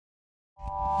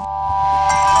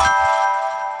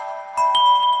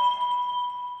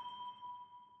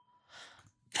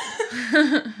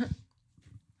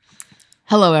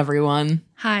Hello, everyone.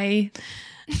 Hi.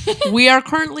 We are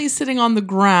currently sitting on the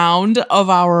ground of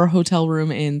our hotel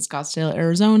room in Scottsdale,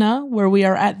 Arizona, where we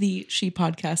are at the She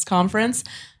Podcast conference.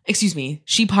 Excuse me,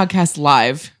 She Podcast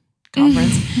Live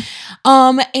conference.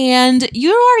 And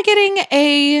you are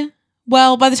getting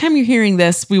by the time you're hearing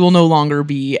this, we will no longer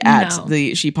be at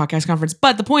the She Podcast conference.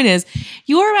 But the point is,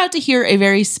 you are about to hear a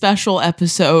very special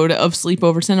episode of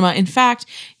Sleepover Cinema. In fact,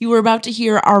 you are about to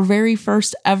hear our very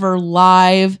first ever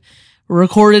live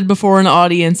recorded before an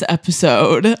audience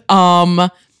episode.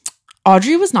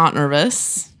 Audrey was not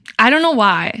nervous. I don't know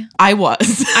why. I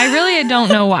was. I really don't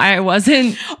know why I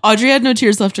wasn't. Audrey had no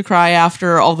tears left to cry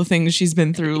after all the things she's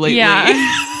been through lately.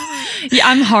 Yeah,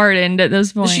 I'm hardened at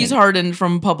this point. She's hardened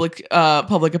from public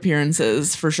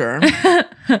appearances for sure.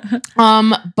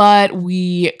 But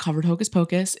we covered Hocus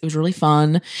Pocus. It was really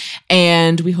fun,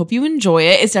 and we hope you enjoy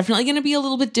it. It's definitely going to be a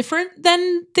little bit different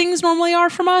than things normally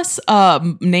are from us.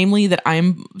 Namely, that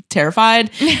I'm terrified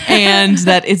and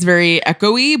that it's very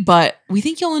echoey. But we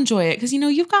think you'll enjoy it because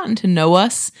you've gotten to know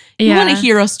us. You want to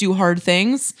hear us do hard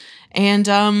things.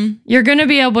 And you're going to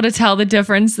be able to tell the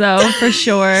difference though, for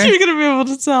sure. You're going to be able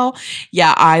to tell.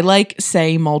 Yeah, I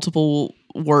say multiple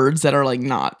words that are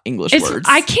not English words.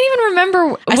 I can't even remember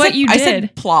what you did. I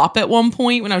said plop at one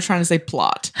point when I was trying to say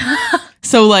plot.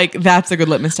 So that's a good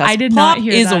litmus test. I did plop not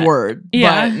hear is that. A word,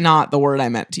 but not the word I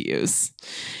meant to use.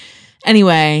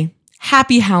 Anyway,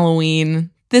 happy Halloween.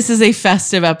 This is a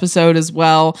festive episode as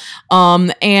well.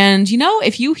 And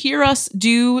if you hear us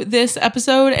do this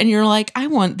episode and you're like, I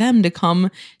want them to come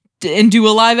and do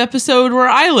a live episode where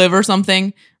I live or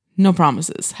something, no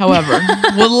promises. However,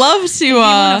 would love to if you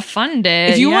want to fund it.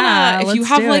 If you have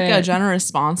a generous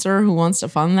sponsor who wants to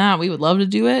fund that, we would love to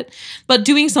do it. But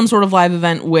doing some sort of live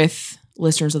event with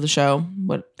listeners of the show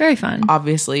would very fun.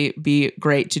 Obviously be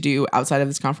great to do outside of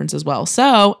this conference as well.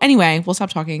 So anyway, we'll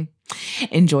stop talking.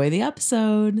 Enjoy the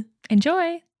episode.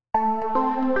 Enjoy.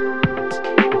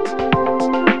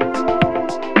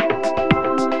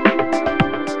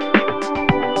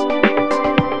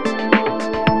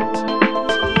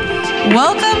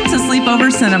 Welcome to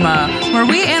Sleepover Cinema, where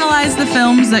we analyze the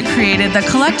films that created the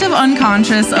collective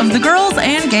unconscious of the girls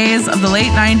and gays of the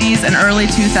late 90s and early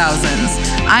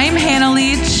 2000s. I'm Hannah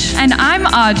Leach. And I'm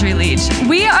Audrey Leach.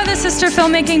 We are the sister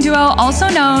filmmaking duo, also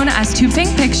known as Two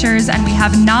Pink Pictures, and we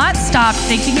have not stopped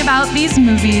thinking about these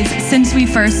movies since we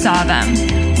first saw them.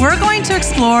 We're going to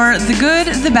explore the good,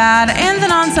 the bad, and the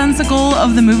nonsensical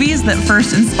of the movies that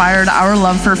first inspired our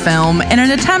love for film in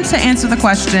an attempt to answer the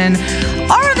question,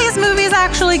 are these movies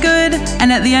actually good?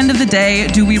 And at the end of the day,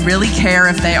 do we really care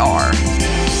if they are?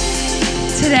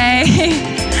 Today,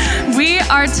 we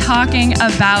are talking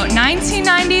about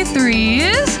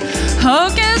 1993's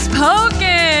Hocus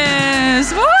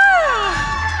Pocus. Woo!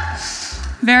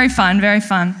 Very fun, very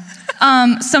fun.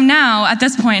 So now, at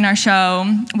this point in our show,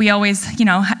 we always,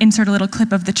 insert a little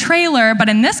clip of the trailer, but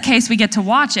in this case, we get to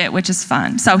watch it, which is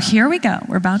fun. So here we go.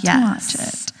 We're about to watch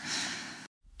it.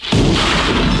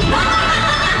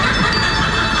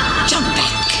 Jump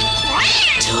back.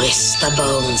 Twist the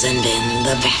bones and bend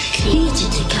the back.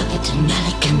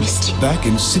 Back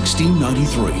in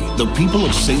 1693, the people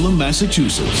of Salem,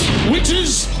 Massachusetts,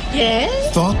 witches,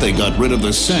 thought they got rid of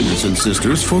the Sanderson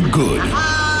sisters for good.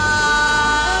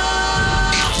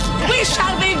 We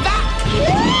shall be back.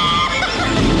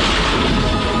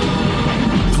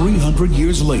 300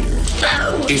 years later,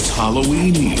 it's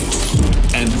Halloween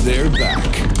Eve, and they're back.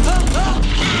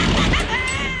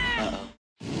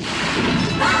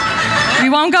 We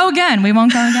won't go again.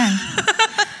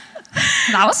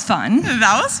 That was fun.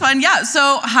 Yeah.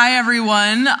 So, hi,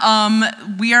 everyone.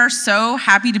 We are so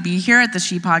happy to be here at the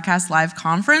She Podcast Live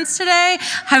conference today.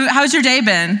 How's your day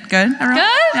been? Good? Everyone?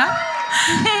 Good. Yeah?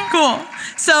 Cool.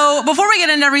 So, before we get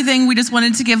into everything, we just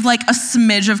wanted to give a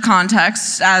smidge of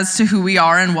context as to who we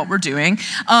are and what we're doing.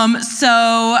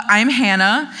 So, I'm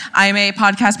Hannah. I'm a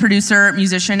podcast producer,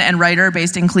 musician, and writer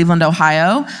based in Cleveland,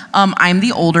 Ohio. I'm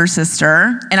the older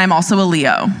sister, and I'm also a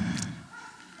Leo.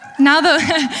 Now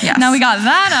we got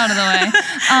that out of the way.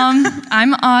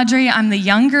 I'm Audrey. I'm the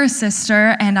younger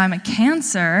sister, and I'm a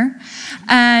Cancer.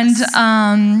 And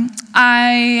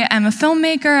I am a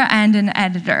filmmaker and an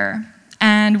editor.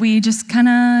 And we just kind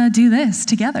of do this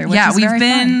together, which is very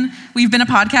fun. We've been a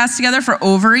podcast together for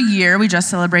over a year. We just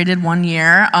celebrated 1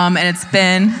 year, and it's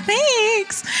been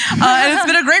thanks. And it's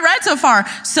been a great ride so far.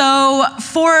 So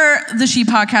for the She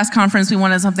Podcast conference, we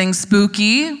wanted something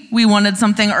spooky. We wanted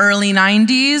something early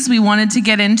 90s. We wanted to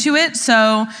get into it.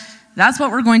 So that's what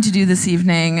we're going to do this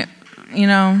evening.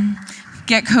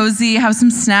 Get cozy, have some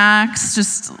snacks,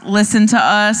 just listen to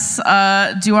us,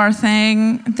 do our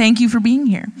thing. Thank you for being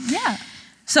here. Yeah.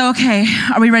 So, okay,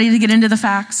 are we ready to get into the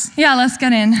facts? Yeah, let's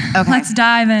get in. Okay. Let's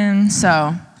dive in.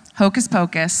 So, Hocus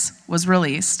Pocus was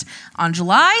released on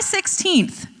July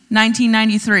 16th,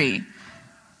 1993.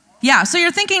 Yeah, so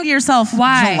you're thinking to yourself,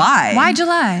 Why? July? Why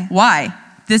July? Why?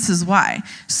 This is why.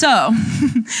 So,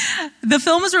 the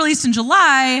film was released in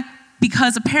July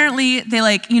because apparently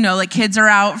they kids are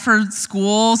out for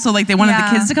school, so they wanted the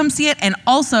kids to come see it. And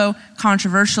also,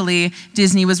 controversially,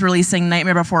 Disney was releasing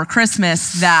Nightmare Before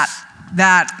Christmas that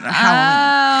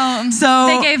Halloween. So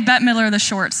they gave Bette Midler the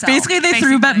short sell. Basically, they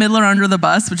threw Bette Midler under the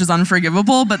bus, which is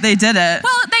unforgivable, but they did it.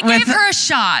 Well, they gave her a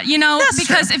shot,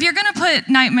 because if you're going to put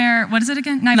Nightmare, what is it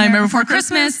again? Nightmare Before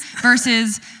Christmas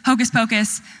versus Hocus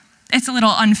Pocus, it's a little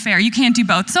unfair. You can't do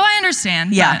both. So I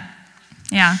understand. Yeah.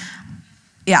 But yeah.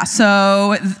 Yeah,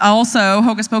 so also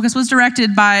Hocus Pocus was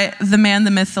directed by the man,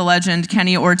 the myth, the legend,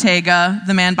 Kenny Ortega,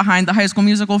 the man behind the High School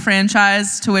Musical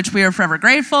franchise, to which we are forever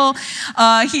grateful.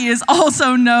 He is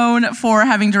also known for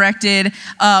having directed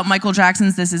Michael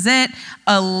Jackson's This Is It,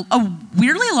 a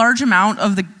weirdly large amount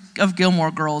of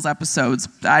Gilmore Girls episodes.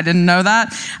 I didn't know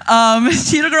that.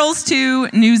 Cheetah Girls 2,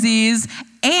 Newsies,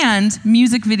 and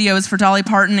music videos for Dolly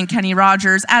Parton and Kenny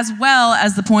Rogers, as well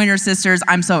as the Pointer Sisters.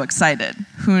 I'm so excited.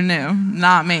 Who knew?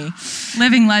 Not me.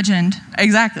 Living legend.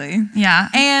 Exactly. Yeah.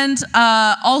 And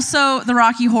also the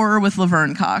Rocky Horror with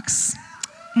Laverne Cox.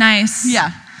 Nice. Yeah.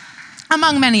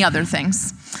 Among many other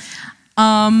things.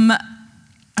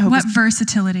 What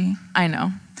versatility. I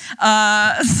know.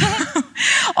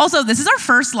 Also, this is our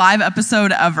first live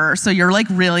episode ever, so you're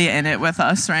really in it with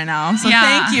us right now. So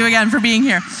Thank you again for being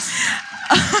here.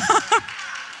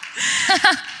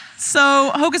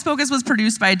 So Hocus Pocus was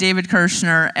produced by David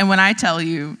Kirshner, and when I tell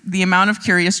you the amount of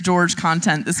Curious George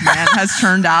content this man has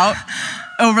turned out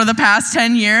over the past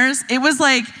 10 years, it was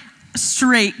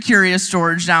straight Curious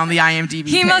George down the IMDb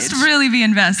page. He must really be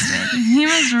invested. He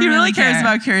really cares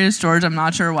about Curious George. I'm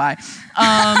not sure why.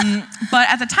 But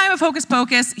at the time of Hocus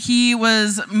Pocus, he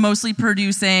was mostly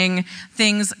producing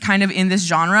things kind of in this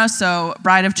genre. So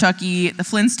Bride of Chucky, the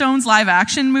Flintstones live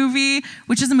action movie,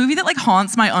 which is a movie that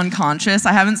haunts my unconscious.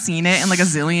 I haven't seen it in a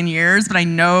zillion years, but I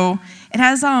know it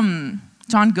has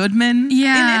John Goodman in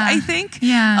it, I think.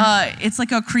 Yeah. It's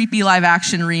a creepy live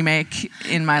action remake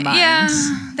in my mind. Yeah,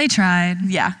 they tried.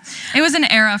 Yeah. It was an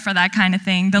era for that kind of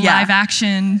thing, the live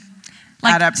action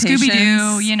adaptations.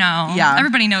 Scooby-Doo, Yeah.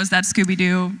 Everybody knows that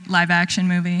Scooby-Doo live action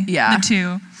movie. Yeah. The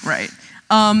two. Right.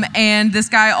 And this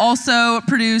guy also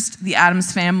produced the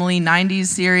Addams Family 90s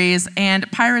series and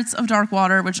Pirates of Dark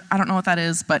Water, which I don't know what that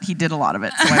is, but he did a lot of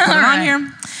it, so I put it on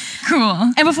here.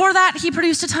 Cool. And before that, he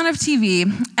produced a ton of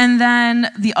TV. And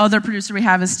then the other producer we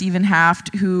have is Stephen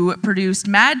Haft, who produced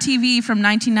Mad TV from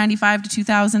 1995 to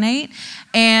 2008,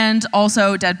 and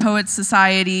also Dead Poets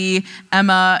Society,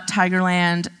 Emma,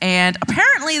 Tigerland, and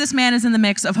apparently this man is in the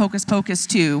mix of Hocus Pocus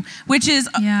 2, which is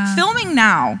filming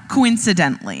now,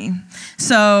 coincidentally.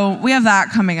 So we have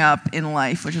that coming up in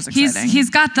life, which is exciting.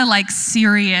 He's got the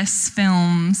serious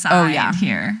film side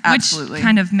here, absolutely. Which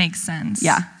kind of makes sense.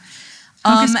 Yeah.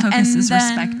 Hocus Pocus is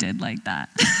respected like that.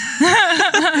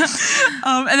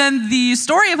 And then the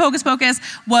story of Hocus Pocus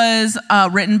was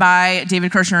written by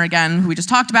David Kirshner again, who we just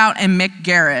talked about, and Mick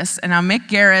Garris. And now Mick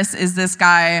Garris is this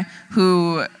guy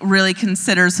who really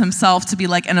considers himself to be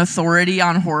an authority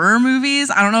on horror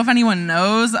movies. I don't know if anyone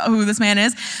knows who this man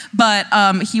is, but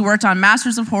he worked on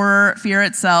Masters of Horror, Fear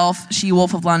Itself,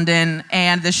 She-Wolf of London,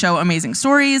 and the show Amazing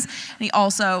Stories. And he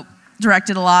also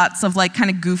directed lots of kind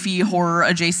of goofy horror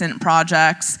adjacent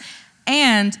projects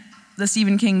and the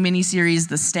Stephen King miniseries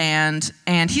The Stand,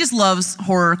 and he just loves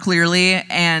horror clearly,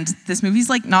 and this movie's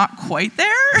not quite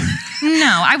there.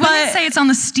 No, I wouldn't say it's on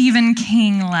the Stephen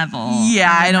King level.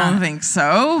 Yeah, I don't think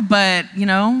so, but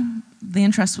the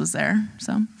interest was there.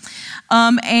 So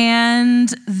and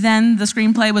then the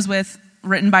screenplay was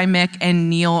written by Mick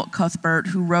and Neil Cuthbert,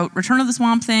 who wrote Return of the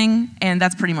Swamp Thing, and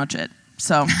that's pretty much it.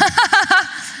 So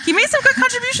he made some good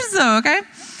contributions though, okay?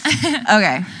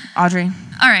 Okay, Audrey.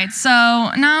 All right, so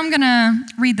now I'm gonna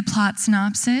read the plot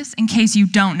synopsis in case you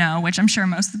don't know, which I'm sure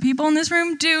most of the people in this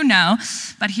room do know,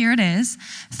 but here it is.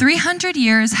 300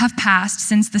 years have passed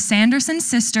since the Sanderson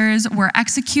sisters were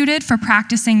executed for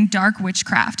practicing dark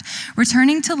witchcraft.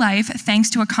 Returning to life thanks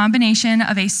to a combination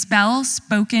of a spell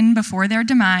spoken before their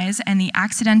demise and the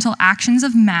accidental actions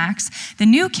of Max, the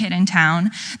new kid in town,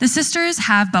 the sisters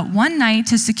have but one night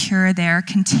to secure their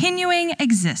continuing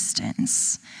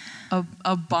existence.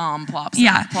 A bomb plot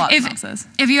synopsis.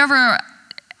 If you ever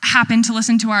happen to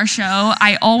listen to our show,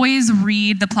 I always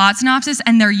read the plot synopsis,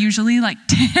 and they're usually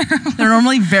terrible. They're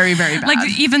normally very, very bad.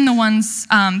 Even the ones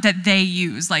that they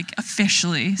use,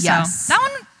 officially. Yes. So that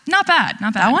one Not bad.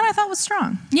 That one I thought was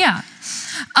strong. Yeah.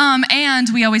 And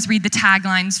we always read the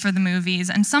taglines for the movies,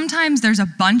 and sometimes there's a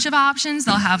bunch of options.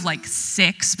 They'll have like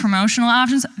 6 promotional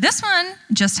options. This one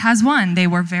just has one. They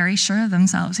were very sure of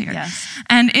themselves here. Yes.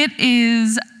 And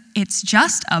it's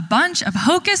just a bunch of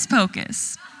Hocus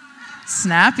Pocus.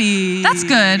 Snappy. That's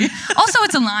good. Also,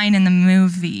 it's a line in the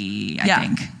movie, I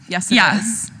think. Yes, it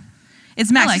is.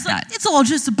 It's Max. I like that. It's all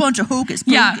just a bunch of Hocus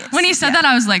Pocus. Yeah, when he said that,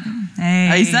 I was like,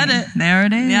 hey. He said it. There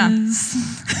it is.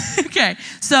 Yeah. Okay,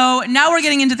 so now we're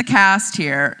getting into the cast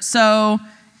here. So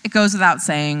it goes without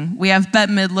saying, we have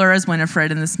Bette Midler as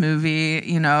Winifred in this movie,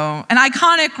 you know, an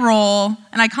iconic role,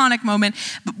 an iconic moment.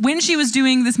 But when she was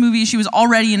doing this movie, she was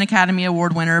already an Academy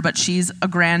Award winner, but she's a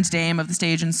grand dame of the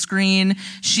stage and screen.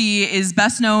 She is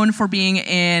best known for being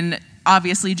in,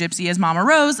 obviously, Gypsy as Mama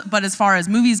Rose, but as far as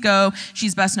movies go,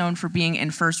 she's best known for being in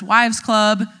First Wives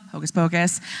Club, Hocus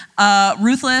Pocus,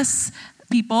 Ruthless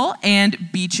People, and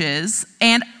Beaches.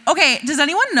 And, okay, does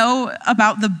anyone know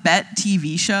about the Bette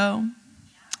TV show?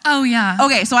 Oh, yeah.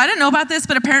 Okay, so I didn't know about this,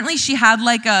 but apparently she had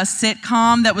like a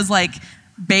sitcom that was like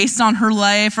based on her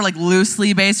life or like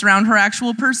loosely based around her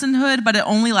actual personhood, but it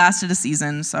only lasted a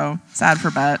season, so sad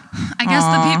for Bette. I guess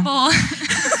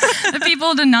the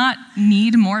people did not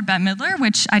need more Bette Midler,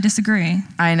 which I disagree.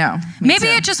 I know. Maybe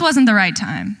it just wasn't the right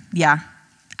time. Yeah.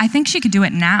 I think she could do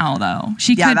it now, though.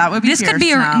 That would be This could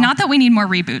be now. Not that we need more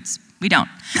reboots. We don't.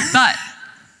 But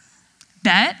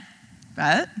Bette?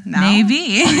 Now?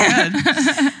 Maybe. Good.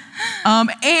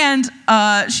 And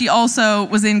she also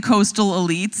was in Coastal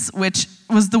Elites, which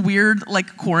was the weird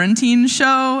like quarantine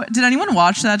show. Did anyone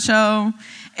watch that show?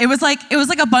 It was like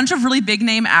a bunch of really big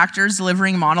name actors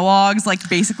delivering monologues, like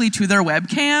basically to their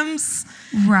webcams.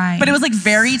 Right. But it was like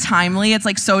very timely. It's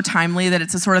like so timely that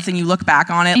it's the sort of thing you look back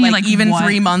on it, and like even what?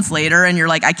 3 months later, and you're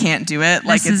like, I can't do it.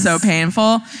 Like it's so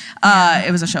painful. Yeah.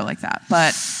 It was a show like that.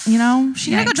 But, you know,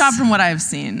 she did a good job from what I've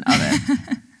seen of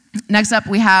it. Next up,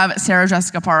 we have Sarah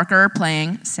Jessica Parker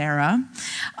playing Sarah.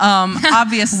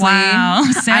 Obviously. Wow.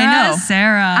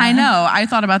 Sarah. I know. I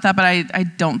thought about that, but I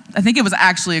think it was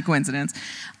actually a coincidence.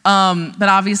 But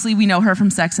obviously we know her from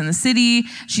Sex and the City.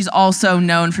 She's also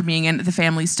known for being in The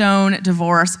Family Stone,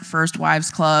 Divorce, First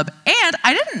Wives Club, and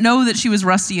I didn't know that she was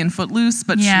Rusty in Footloose,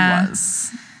 but she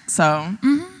was. So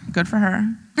good for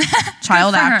her.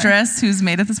 Child actress who's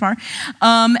made it this far.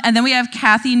 And then we have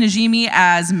Kathy Najimy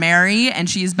as Mary, and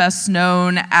she's best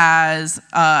known as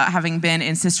having been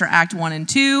in Sister Act 1 and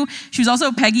 2. She was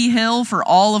also Peggy Hill for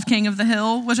all of King of the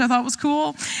Hill, which I thought was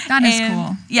cool. That is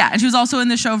cool. Yeah, and she was also in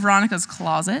the show Veronica's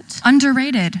Closet.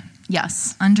 Underrated.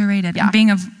 Yes. Underrated. Yeah.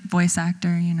 Being a voice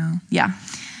actor, you know. Yeah.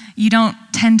 You don't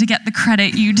tend to get the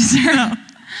credit you deserve.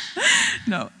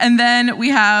 No. And then we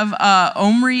have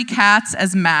Omri Katz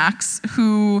as Max,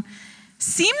 who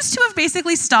seems to have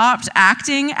basically stopped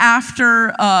acting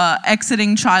after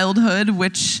exiting childhood,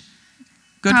 which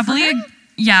good probably for him.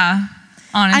 Yeah,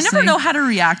 honestly. I never know how to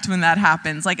react when that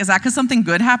happens. Like, is that because something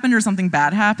good happened or something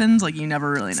bad happened? Like, you never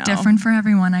really know. It's different for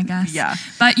everyone, I guess. Yeah.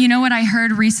 But you know what I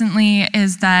heard recently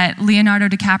is that Leonardo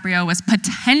DiCaprio was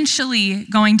potentially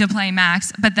going to play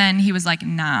Max, but then he was like,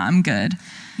 nah, I'm good.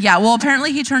 Yeah, well,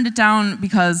 apparently he turned it down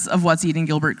because of What's Eating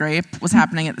Gilbert Grape was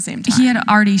happening at the same time. He had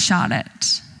already shot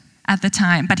it at the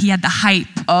time, but he had the hype.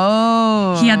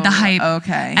 Oh. He had the hype.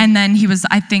 Okay. And then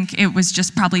I think it was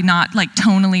just probably not like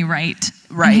tonally right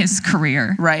in his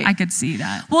career. Right. I could see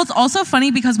that. Well, it's also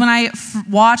funny because when I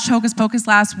watched Hocus Pocus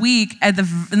last week, in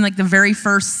the very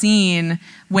first scene,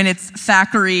 when it's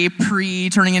Thackeray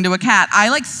pre-turning into a cat,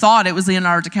 I thought it was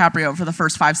Leonardo DiCaprio for the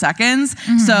first 5 seconds.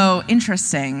 Mm-hmm. So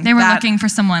interesting. They were looking for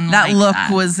someone like that. That look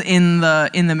was in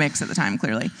the mix at the time,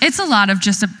 clearly. It's a lot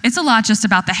just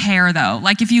about the hair, though.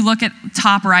 Like if you look at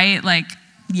top right,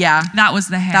 yeah, that was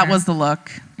the hair. That was the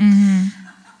look. Mm-hmm.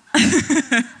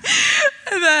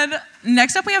 And then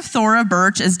next up we have Thora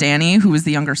Birch as Dani, who is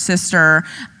the younger sister.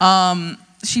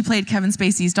 She played Kevin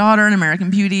Spacey's daughter in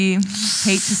American Beauty.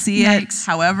 Hate to see it.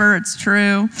 However, it's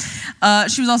true.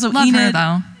 She was also Love Enid. her,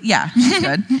 though. Yeah, she's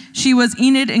good. She was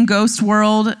Enid in Ghost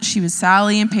World. She was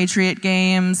Sally in Patriot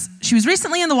Games. She was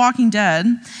recently in The Walking Dead.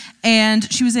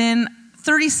 And she was in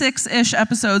 36-ish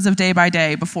episodes of Day by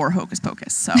Day before Hocus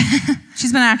Pocus. So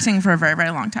she's been acting for a very, very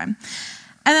long time.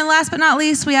 And then last but not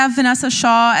least, we have Vanessa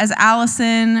Shaw as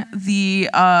Allison, the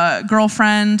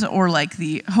girlfriend, or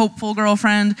the hopeful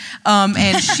girlfriend.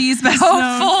 And she's best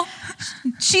known.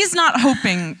 She's not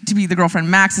hoping to be the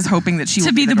girlfriend. Max is hoping that she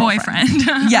will be the boyfriend.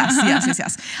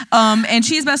 Yes. And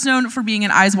she's best known for being in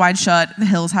Eyes Wide Shut, The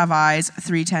Hills Have Eyes,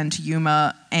 3:10 to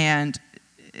Yuma, and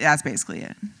that's basically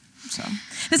it. So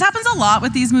this happens a lot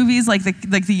with these movies,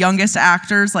 the youngest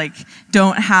actors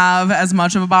don't have as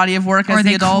much of a body of work as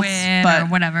the adults. But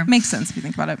whatever. Makes sense if you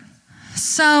think about it.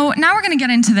 So now we're going to get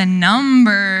into the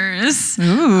numbers.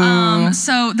 Ooh.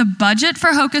 So the budget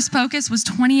for Hocus Pocus was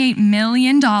 $28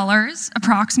 million,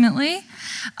 approximately.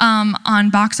 On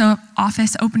box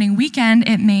office opening weekend,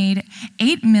 it made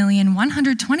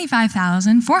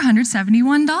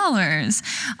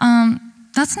 $8,125,471.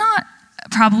 That's not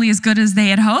probably as good as they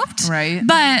had hoped. Right.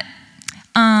 But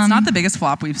it's not the biggest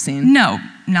flop we've seen. No,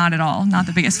 not at all. Not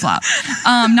the biggest flop.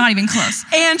 Not even close.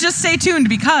 And just stay tuned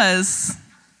because...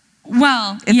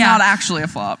 Well, it's not actually a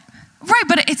flop. Right,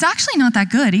 but it's actually not that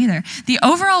good either. The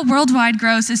overall worldwide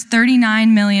gross is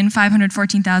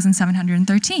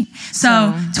 $39,514,713.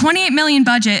 So 28 million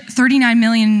budget, 39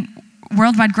 million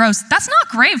worldwide gross. That's not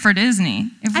great for Disney.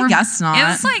 I guess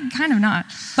not. It's like kind of not.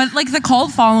 But like the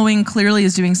cult following clearly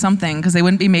is doing something because they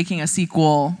wouldn't be making a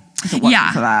sequel if it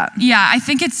wasn't for that. Yeah, I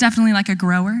think it's definitely like a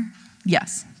grower.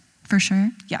 Yes. For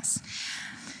sure. Yes.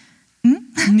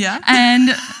 Yeah. And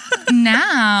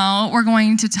now we're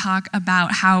going to talk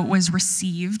about how it was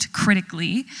received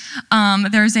critically.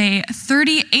 There's a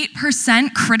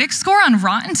 38% critic score on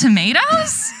Rotten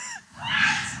Tomatoes.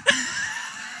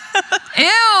 Ew. Boo.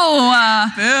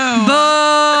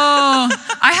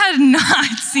 I had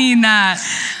not seen that.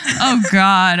 Oh,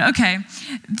 God. Okay.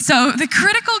 So the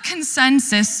critical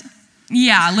consensus,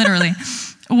 literally,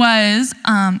 was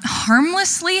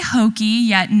harmlessly hokey,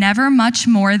 yet never much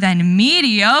more than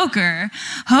mediocre.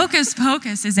 Hocus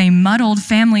Pocus is a muddled,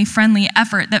 family-friendly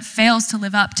effort that fails to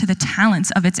live up to the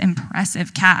talents of its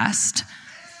impressive cast.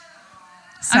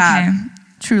 Sad. Okay.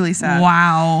 Truly sad.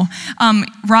 Wow.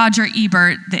 Roger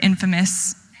Ebert, the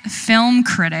infamous film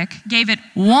critic, gave it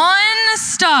 1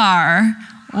 star.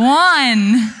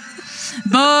 1.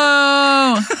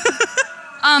 Boo.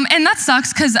 And that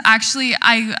sucks because actually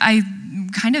I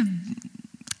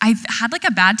had like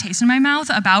a bad taste in my mouth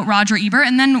about Roger Ebert.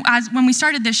 And then when we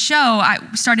started this show, I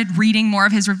started reading more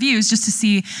of his reviews just to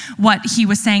see what he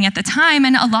was saying at the time.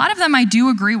 And a lot of them I do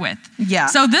agree with. Yeah.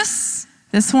 So this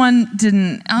one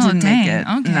didn't make it.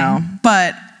 Okay. No.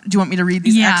 But do you want me to read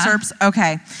these excerpts?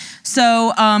 Okay.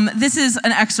 So this is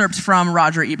an excerpt from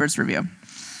Roger Ebert's review.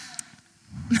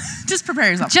 Just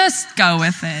prepare yourself. Just go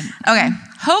with it. Okay.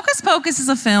 Hocus Pocus is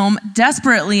a film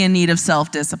desperately in need of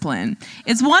self-discipline.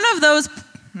 It's one of those...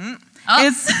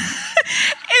 It's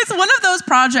one of those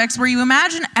projects where you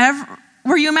imagine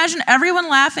everyone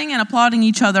laughing and applauding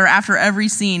each other after every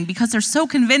scene because they're so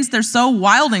convinced they're so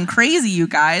wild and crazy, you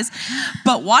guys.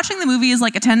 But watching the movie is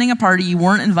like attending a party you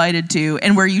weren't invited to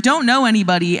and where you don't know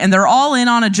anybody and they're all in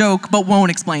on a joke but won't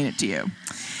explain it to you.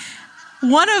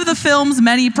 One of the film's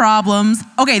many problems...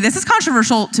 Okay, this is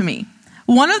controversial to me.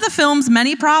 One of the film's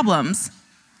many problems...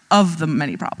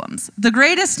 The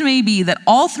greatest may be that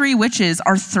all 3 witches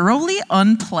are thoroughly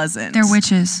unpleasant. They're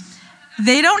witches.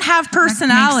 They don't have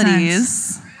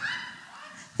personalities.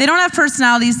 They don't have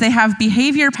personalities. They have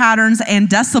behavior patterns and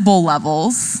decibel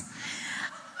levels.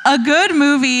 A good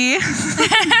movie.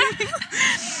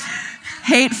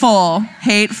 Hateful.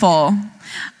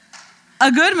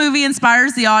 A good movie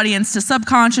inspires the audience to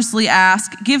subconsciously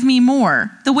ask, give me more.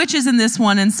 The witches in this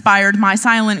one inspired my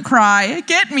silent cry,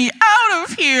 get me out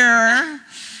of here.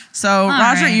 So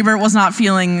Roger Ebert was not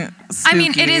feling spooky. I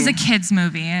mean, it is a kid's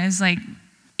movie. It's like,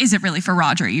 is it really for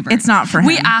Roger Ebert? It's not for him.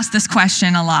 We ask this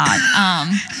question a lot.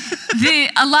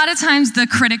 A lot of times the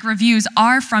critic reviews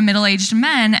are from middle-aged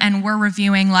men and we're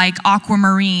reviewing like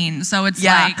Aquamarine. So it's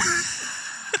like...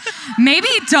 Maybe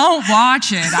don't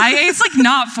watch it. It's like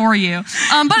not for you.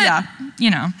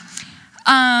 You know.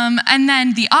 And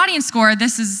then the audience score,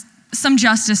 this is some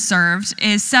justice served,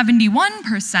 is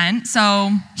 71%.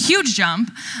 So huge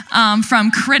jump from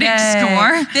critic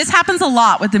score. This happens a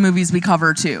lot with the movies we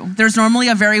cover too. There's normally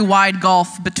a very wide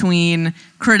gulf between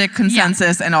critic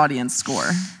consensus and audience score.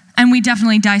 And we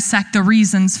definitely dissect the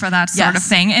reasons for that sort of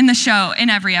thing in the show, in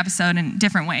every episode in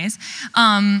different ways.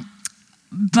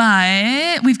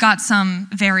 But we've got some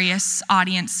various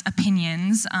audience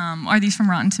opinions. Are these from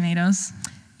Rotten Tomatoes?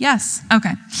 Yes.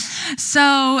 Okay.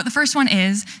 So the first one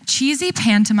is cheesy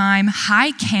pantomime,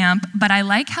 high camp, but I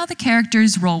like how the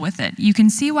characters roll with it. You can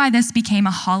see why this became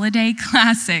a holiday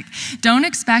classic. Don't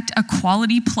expect a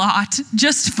quality plot,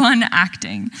 just fun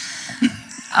acting.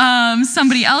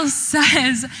 Somebody else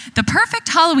says, the perfect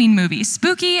Halloween movie,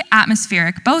 spooky,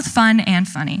 atmospheric, both fun and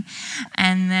funny.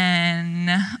 And then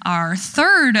our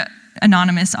third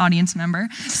anonymous audience member,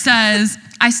 says,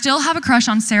 I still have a crush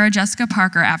on Sarah Jessica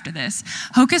Parker after this.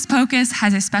 Hocus Pocus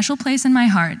has a special place in my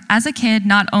heart. As a kid,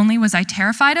 not only was I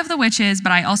terrified of the witches,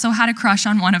 but I also had a crush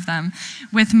on one of them.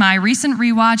 With my recent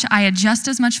rewatch, I had just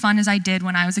as much fun as I did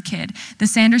when I was a kid. The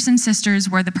Sanderson sisters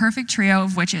were the perfect trio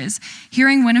of witches.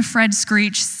 Hearing Winifred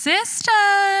screech,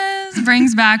 "Sisters,"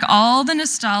 brings back all the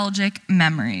nostalgic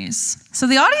memories. So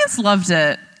the audience loved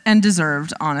it and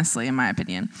deserved, honestly, in my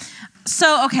opinion.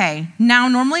 So, okay, now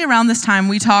normally around this time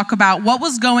we talk about what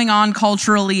was going on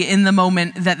culturally in the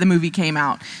moment that the movie came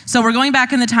out. So we're going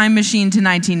back in the time machine to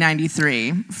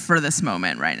 1993 for this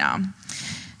moment right now.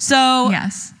 So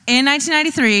yes. In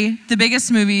 1993, the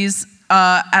biggest movies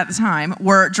at the time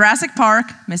were Jurassic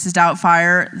Park, Mrs.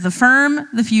 Doubtfire, The Firm,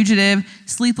 The Fugitive,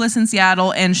 Sleepless in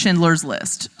Seattle, and Schindler's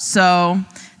List. So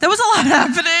there was a lot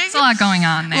happening. There's a lot going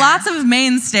on there. Lots of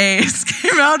mainstays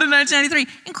came out in 1993,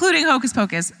 including Hocus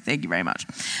Pocus. Thank you very much.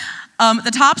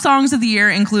 The top songs of the year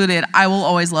included I Will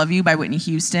Always Love You by Whitney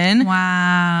Houston.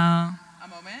 Wow. A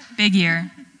moment. Big year.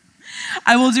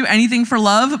 I Will Do Anything for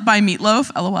Love by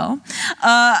Meatloaf, LOL.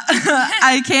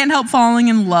 I Can't Help Falling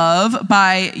in Love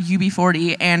by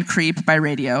UB40 and Creep by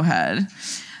Radiohead.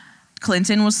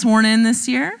 Clinton was sworn in this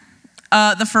year.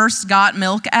 The first Got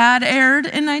Milk ad aired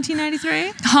in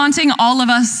 1993. Haunting all of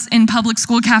us in public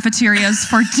school cafeterias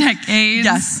for decades.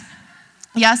 Yes.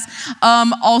 Yes.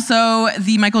 Also,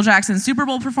 the Michael Jackson Super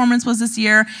Bowl performance was this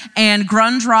year, and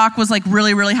grunge rock was like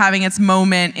really, really having its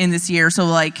moment in this year. So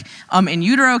like In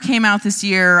Utero came out this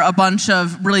year. A bunch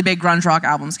of really big grunge rock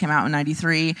albums came out in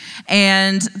 93.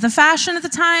 And the fashion at the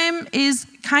time is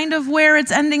kind of where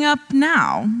it's ending up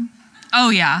now.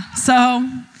 Oh, yeah. So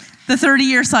the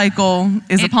 30-year cycle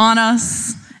is upon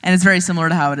us, and it's very similar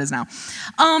to how it is now.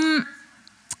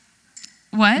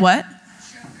 What?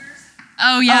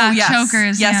 Oh, yeah,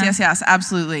 chokers. Yes,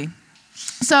 absolutely.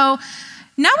 So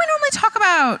now we normally talk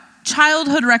about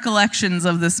childhood recollections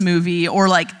of this movie or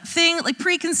like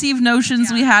preconceived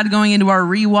notions we had going into our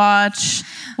rewatch.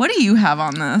 What do you have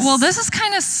on this? Well, this is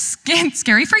kind of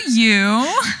scary for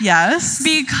you. Yes.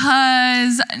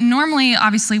 Because normally,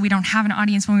 obviously, we don't have an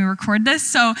audience when we record this.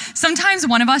 So sometimes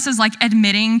one of us is like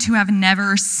admitting to have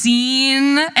never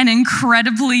seen an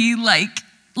incredibly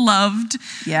loved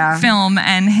film.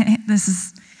 And this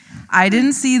is... I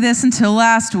didn't see this until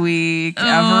last week ever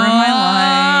in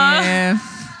my life.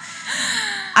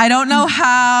 I don't know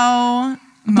how...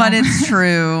 But it's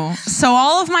true. So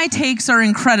all of my takes are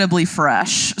incredibly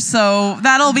fresh. So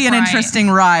that'll be an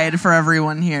interesting ride for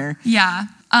everyone here. Yeah.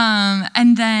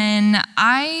 And then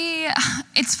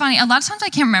it's funny, a lot of times I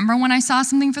can't remember when I saw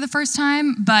something for the first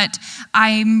time, but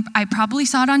I probably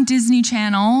saw it on Disney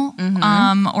Channel,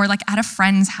 or like at a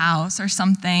friend's house or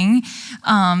something,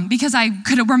 because I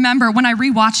could remember, when I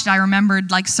rewatched it, I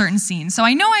remembered like certain scenes. So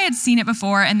I know I had seen it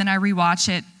before, and then I rewatch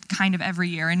it kind of every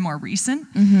year in more recent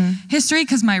history,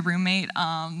 because my roommate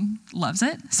loves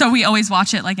it. So we always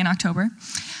watch it like in October.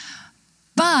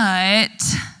 But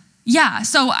yeah,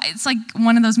 so it's like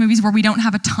one of those movies where we don't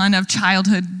have a ton of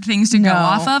childhood things to go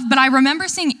off of. But I remember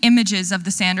seeing images of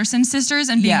the Sanderson sisters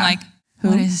and being like,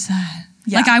 what is that?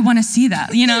 Yeah. Like, I want to see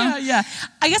that, you know? Yeah.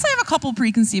 I guess I have a couple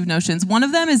preconceived notions. One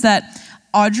of them is that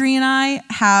Audrey and I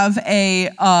have a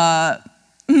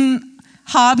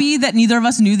hobby that neither of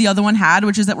us knew the other one had,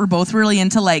 which is that we're both really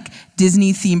into like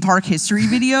Disney theme park history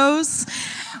videos.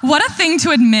 What a thing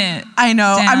to admit. I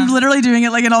know. Damn. I'm literally doing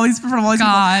it like in all these people.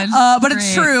 But great.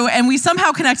 It's true. And we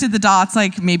somehow connected the dots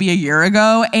like maybe a year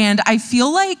ago. And I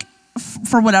feel like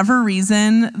for whatever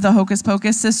reason, the Hocus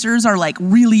Pocus sisters are like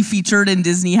really featured in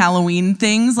Disney Halloween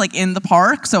things like in the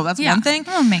park. So that's one thing.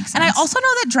 That makes sense. And I also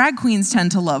know that drag queens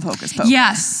tend to love Hocus Pocus.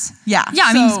 Yes. Yeah. Yeah,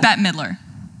 I mean, it's Bette Midler.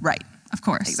 Right. Of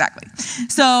course. Exactly.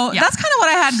 So that's kind of what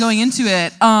I had going into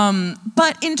it.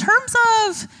 But in terms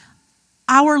of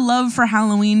our love for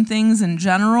Halloween things in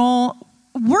general,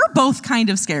 we're both kind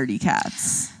of scaredy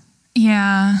cats.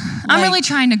 Yeah. I'm really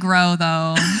trying to grow,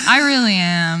 though. I really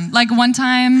am. Like, one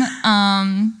time,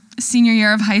 senior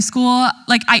year of high school,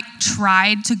 like, I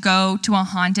tried to go to a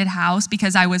haunted house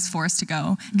because I was forced to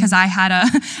go, because I had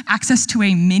access to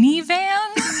a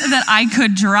minivan that I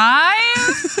could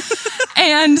drive.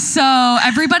 And so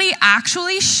everybody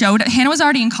actually showed up. Hannah was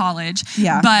already in college.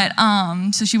 Yeah. But,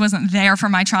 so she wasn't there for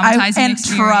my traumatizing experience.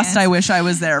 Trust, I wish I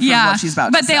was there for what she's about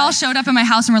to say. But they all showed up at my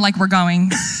house and were like, we're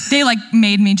going. They like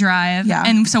made me drive. Yeah.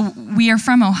 And so we are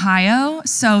from Ohio.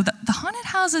 So the haunted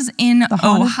houses in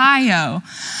Ohio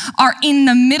are in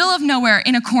the middle of nowhere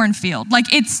in a cornfield.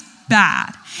 Like, it's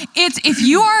bad. If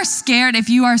you are a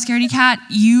scaredy cat,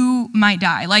 you might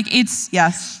die. Like, it's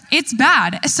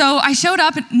bad. So I showed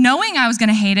up knowing I was going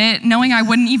to hate it, knowing I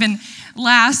wouldn't even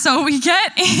last. So we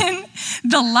get in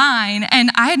the line,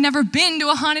 and I had never been to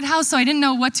a haunted house, so I didn't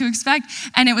know what to expect.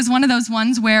 And it was one of those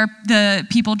ones where the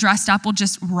people dressed up will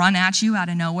just run at you out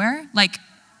of nowhere. Like,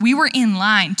 we were in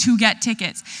line to get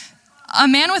tickets. A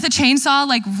man with a chainsaw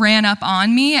like ran up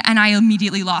on me, and I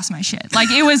immediately lost my shit. Like,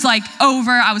 it was like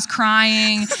over. I was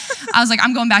crying. I was like,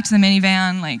 I'm going back to the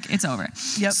minivan. Like, it's over.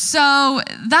 Yep. So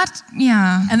that,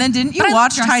 yeah. And then didn't you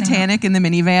watch Titanic in the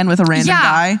minivan with a random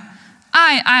guy?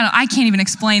 I can't even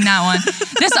explain that one.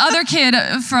 This other kid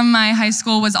from my high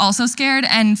school was also scared,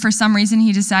 and for some reason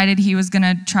he decided he was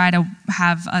gonna try to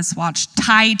have us watch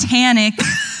Titanic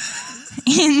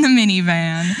in the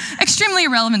minivan. Extremely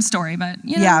irrelevant story, but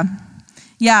you know.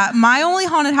 Yeah, my only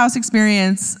haunted house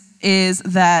experience is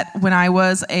that when I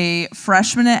was a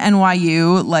freshman at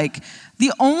NYU, like,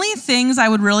 the only things I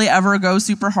would really ever go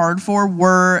super hard for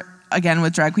were, again,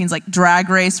 with drag queens, like drag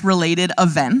race related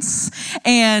events.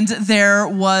 And there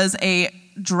was a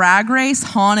drag race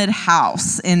haunted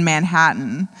house in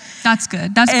Manhattan. That's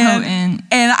good. That's potent.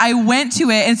 And I went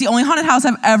to it, and it's the only haunted house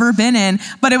I've ever been in.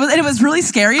 But it was really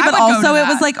scary. But also it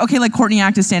was like, okay, like Courtney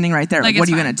Act is standing right there. Like, what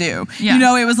are you gonna do? Yeah. You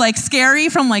know, it was like scary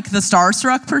from like the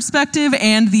starstruck perspective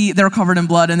and they're covered in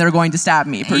blood and they're going to stab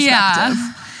me perspective.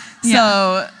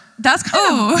 Yeah. So that's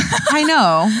kind of, I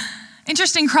know.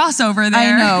 Interesting crossover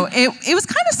there. I know. It was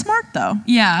kind of smart though.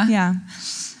 Yeah. Yeah.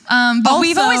 But also,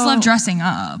 we've always loved dressing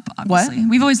up, obviously. What?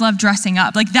 We've always loved dressing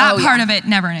up. Like, that part of it,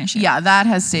 never an issue. Yeah, that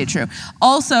has stayed true.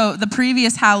 Also, the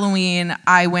previous Halloween,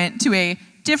 I went to a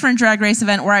different drag race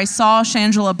event where I saw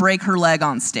Shangela break her leg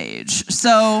on stage.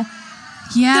 So,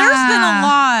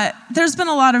 there's been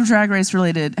a lot of drag race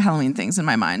related Halloween things in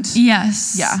my mind.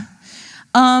 Yes. Yeah.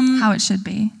 How it should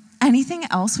be. Anything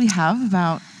else we have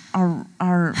about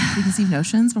our preconceived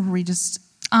notions before we just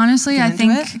honestly, I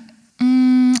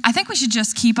think we should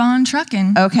just keep on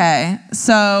trucking. Okay,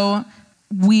 so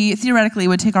we theoretically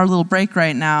would take our little break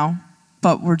right now,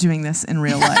 but we're doing this in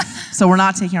real life. So we're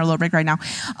not taking our little break right now.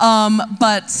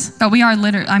 But we are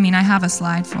literally, I mean, I have a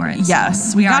slide for it.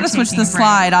 Yes, so we gotta switch the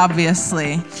slide,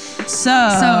 obviously.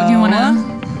 So do you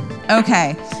wanna?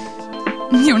 Okay.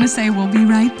 You wanna say we'll be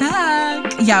right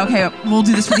back? Yeah, okay, we'll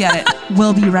do this for the edit.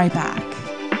 We'll be right back.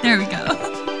 There we go.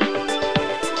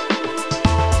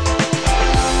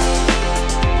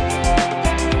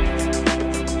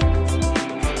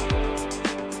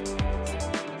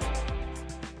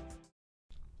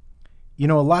 You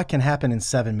know, a lot can happen in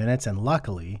 7 minutes, and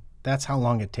luckily, that's how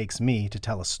long it takes me to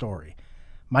tell a story.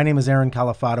 My name is Aaron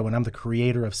Califato, and I'm the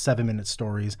creator of 7-Minute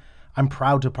Stories. I'm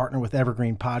proud to partner with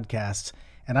Evergreen Podcasts,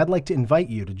 and I'd like to invite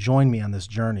you to join me on this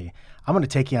journey. I'm going to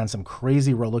take you on some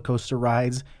crazy roller coaster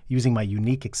rides using my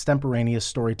unique extemporaneous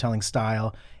storytelling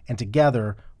style, and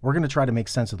together, we're going to try to make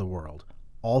sense of the world,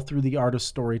 all through the art of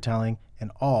storytelling, and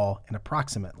all in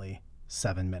approximately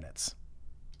 7 minutes.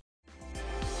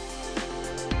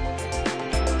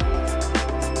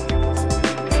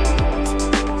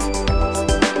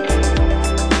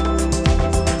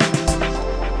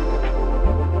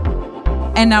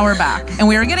 And now we're back. And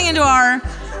we are getting into our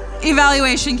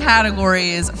evaluation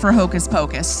categories for Hocus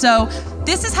Pocus. So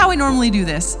this is how we normally do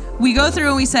this. We go through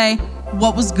and we say,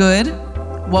 what was good?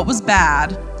 What was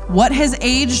bad? What has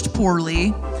aged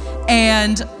poorly?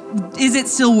 And is it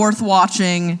still worth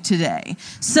watching today?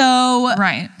 So,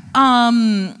 right.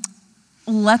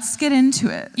 Let's get into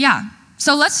it. Yeah.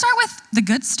 So let's start with the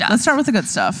good stuff. Let's start with the good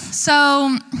stuff.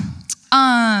 So,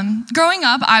 growing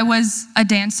up, I was a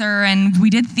dancer and we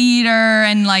did theater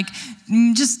and like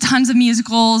just tons of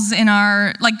musicals in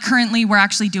our, like currently we're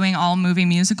actually doing all movie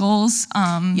musicals.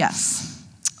 Yes.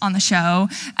 On the show.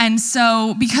 And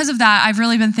so because of that, I've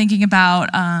really been thinking about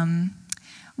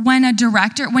when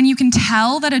you can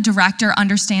tell that a director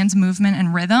understands movement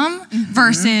and rhythm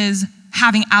versus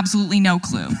having absolutely no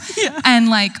clue. Yeah. And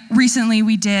like recently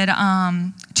we did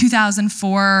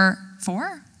 2004,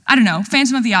 I don't know,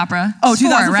 Phantom of the Opera. Oh,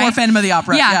 2004 right? Phantom of the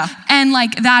Opera. Yeah. And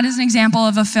like that is an example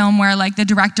of a film where like the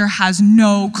director has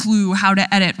no clue how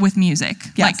to edit with music,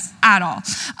 like at all.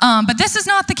 But this is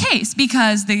not the case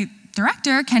because the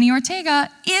director, Kenny Ortega,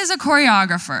 is a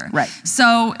choreographer. Right.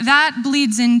 So that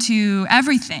bleeds into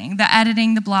everything, the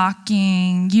editing, the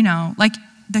blocking, you know, like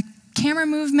the camera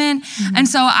movement. Mm-hmm. And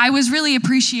so I was really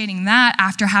appreciating that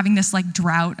after having this like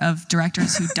drought of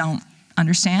directors who don't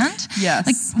understand. Yes.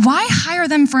 Like, why hire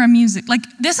them for a music? Like,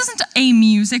 this isn't a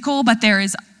musical, but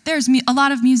there's a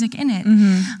lot of music in it.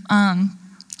 Mm-hmm.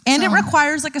 And it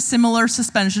requires like a similar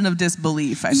suspension of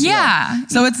disbelief, I feel. Yeah.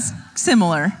 So it's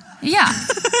similar. Yeah.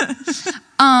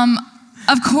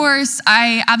 Of course,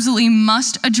 I absolutely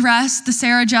must address the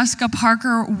Sarah Jessica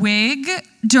Parker wig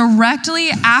directly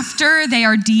after they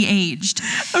are de-aged.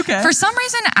 Okay. For some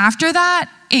reason, after that,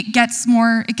 it gets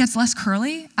less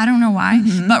curly. I don't know why.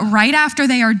 Mm-hmm. But right after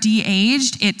they are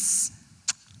de-aged, it's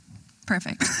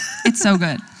perfect. It's so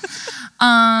good.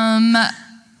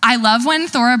 I love when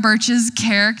Thora Birch's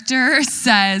character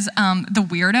says, the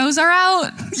weirdos are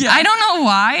out. Yeah. I don't know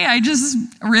why. I just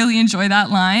really enjoy that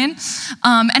line.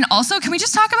 And also, can we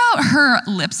just talk about her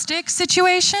lipstick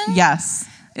situation? Yes.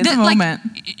 It's a moment.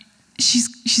 Like,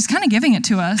 she's kind of giving it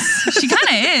to us. She kind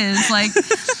of is. Like,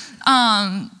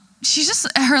 she's just,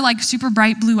 her like super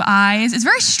bright blue eyes. It's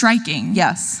very striking.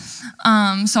 Yes.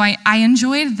 So I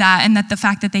enjoyed that, and that the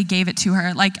fact that they gave it to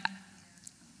her, like,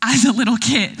 as a little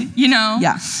kid, you know?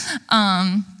 Yeah.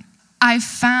 I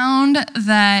found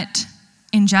that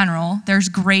in general, there's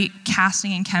great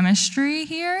casting and chemistry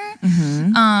here,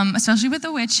 especially with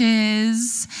the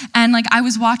witches. And like, I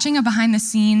was watching a behind the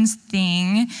scenes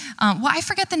thing. I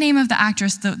forget the name of the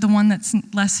actress, the one that's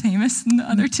less famous than the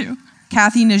other two.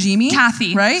 Kathy Najimy?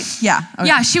 Kathy. Right? Yeah. Okay.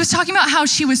 Yeah, she was talking about how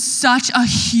she was such a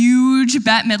huge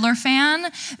Bette Midler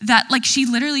fan that like she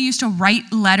literally used to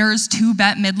write letters to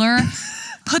Bette Midler,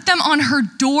 put them on her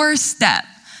doorstep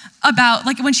about,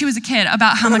 like when she was a kid,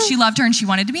 about how much she loved her and she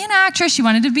wanted to be an actress, she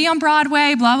wanted to be on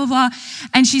Broadway, blah, blah, blah.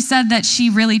 And she said that she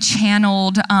really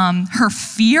channeled her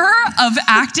fear of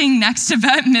acting next to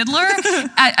Bette Midler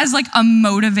as like a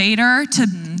motivator to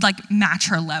like match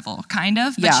her level, kind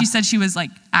of. But she said she was like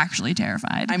actually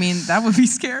terrified. I mean, that would be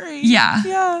scary. Yeah.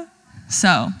 Yeah.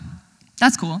 So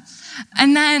that's cool.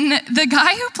 And then the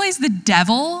guy who plays the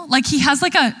devil, like he has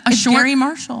like a short. Gary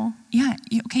Marshall. Yeah.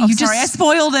 Okay. Sorry, I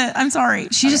spoiled it. I'm sorry.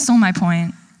 She just stole my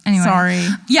point. Anyway. Sorry.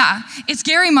 Yeah, it's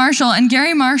Gary Marshall, and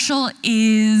Gary Marshall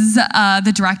is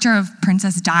the director of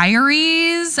Princess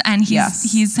Diaries, and I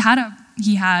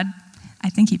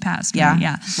think he passed. Yeah. Right?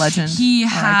 Yeah. Legend. He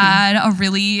had a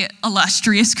really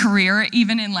illustrious career,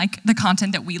 even in like the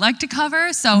content that we like to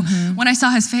cover. So when I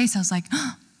saw his face, I was like,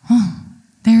 oh,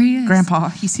 there he is. Grandpa,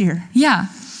 he's here. Yeah.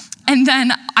 And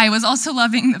then I was also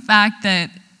loving the fact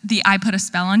that the I Put a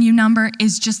Spell on You number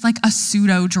is just like a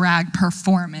pseudo drag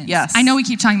performance. Yes. I know we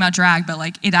keep talking about drag, but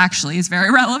like it actually is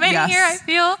very relevant here, I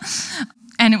feel.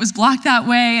 And it was blocked that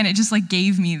way, and it just like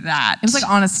gave me that. It was like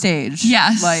on a stage.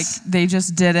 Yes. Like they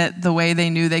just did it the way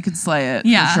they knew they could slay it.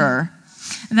 Yeah. For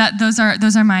sure.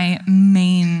 Those are my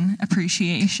main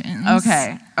appreciations.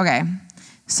 Okay.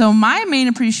 So my main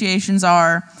appreciations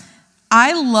are,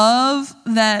 I love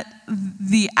that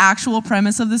the actual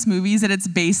premise of this movie is that it's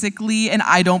basically an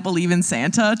I don't believe in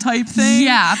Santa type thing.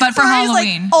 Yeah, but for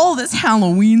Halloween. Like, all this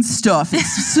Halloween stuff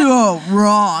is so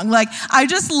wrong. Like, I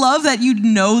just love that you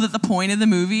know that the point of the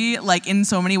movie, like in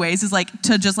so many ways, is like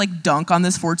to just like dunk on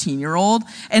this 14-year-old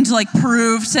and to like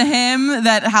prove to him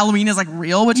that Halloween is like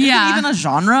real, which isn't even a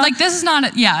genre. Like this is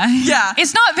not, Yeah.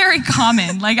 It's not very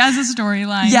common, like as a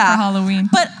storyline for Halloween.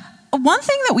 But one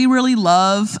thing that we really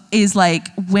love is like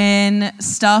when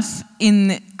stuff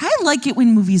I like it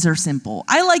when movies are simple.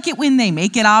 I like it when they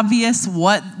make it obvious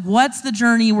what's the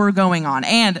journey we're going on.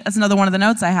 And that's another one of the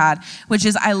notes I had, which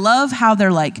is I love how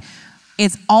they're like,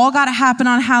 it's all got to happen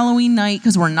on Halloween night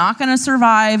because we're not going to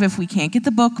survive if we can't get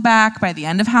the book back by the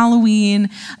end of Halloween.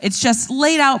 It's just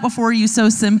laid out before you so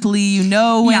simply. You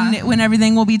know when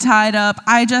everything will be tied up.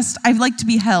 I like to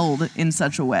be held in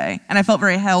such a way. And I felt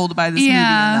very held by this movie in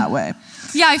that way.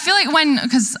 Yeah, I feel like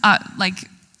because like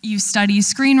you study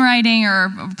screenwriting or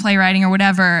playwriting or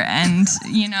whatever, and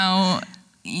you know,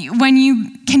 when you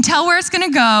can tell where it's going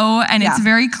to go and it's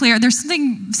very clear, there's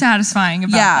something satisfying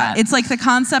about that. It's like the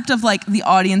concept of like the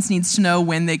audience needs to know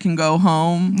when they can go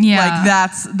home. Yeah. Like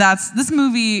that's this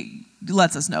movie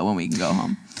lets us know when we can go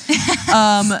home.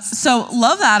 So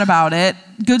love that about it.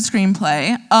 Good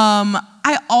screenplay.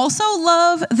 I also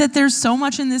love that there's so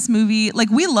much in this movie. Like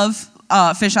we love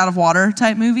fish out of water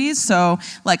type movies. So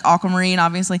like Aquamarine,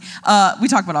 obviously. We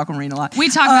talk about Aquamarine a lot. We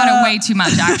talk about it way too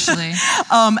much, actually.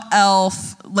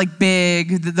 Elf, like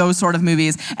Big, those sort of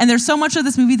movies. And there's so much of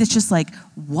this movie that's just like,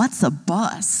 what's a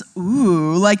bus?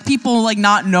 Ooh, like people like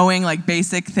not knowing like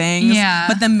basic things,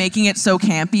 but then making it so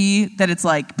campy that it's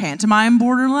like pantomime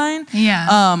borderline. Yeah.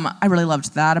 I really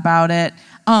loved that about it.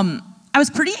 I was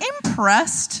pretty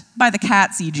impressed by the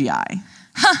cat CGI.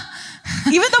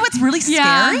 Even though it's really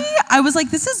scary, I was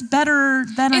like, this is better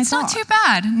than I thought. It's not too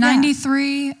bad.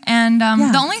 93. And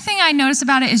the only thing I noticed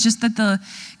about it is just that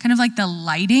kind of like the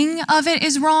lighting of it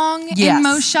is wrong Yes. in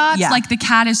most shots. Yeah. Like the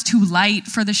cat is too light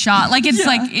for the shot. Like it's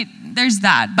there's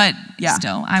that, but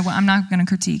still, I'm not going to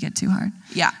critique it too hard.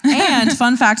 Yeah. And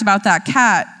fun fact about that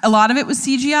cat, a lot of it was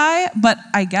CGI, but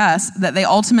I guess that they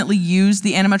ultimately used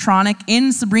the animatronic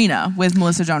in Sabrina with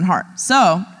Melissa Joan Hart.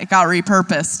 So it got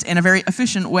repurposed in a very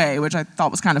efficient way, which I thought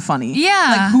was kind of funny.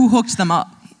 Yeah. Like, who hooked them up?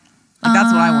 Like,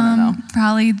 that's what I want to know.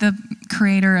 Probably the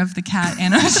creator of the cat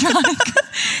animatronic.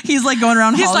 He's like going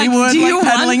around Hollywood, like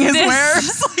peddling his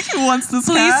wares. Like, he wants this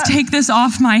cat. Please take this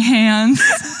off my hands.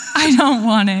 I don't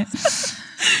want it.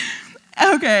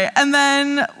 Okay, and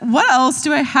then what else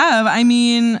do I have? I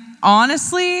mean,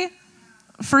 honestly,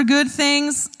 for good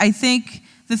things, I think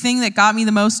the thing that got me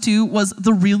the most too was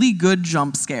the really good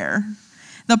jump scare.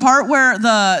 The part where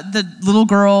the little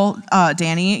girl,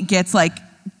 Danny, gets like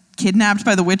kidnapped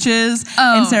by the witches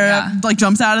and Sarah like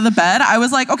jumps out of the bed. I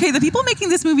was like, okay, the people making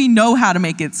this movie know how to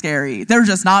make it scary. They're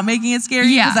just not making it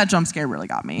scary because that jump scare really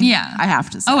got me. Yeah. I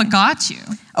have to say. Oh, it got you.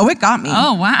 Oh, it got me.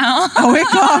 Oh, wow. Oh, it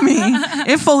got me.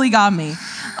 It fully got me.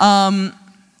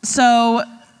 So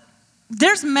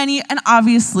there's many, and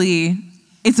obviously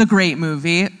it's a great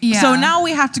movie. Yeah. So now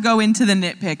we have to go into the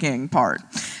nitpicking part.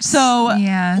 So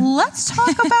let's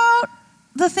talk about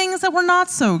the things that were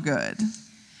not so good.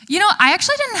 You know, I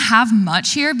actually didn't have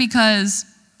much here because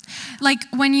like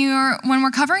when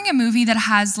we're covering a movie that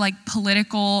has like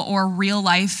political or real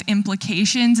life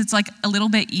implications, it's like a little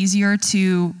bit easier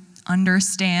to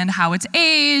understand how it's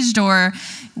aged or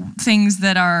things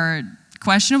that are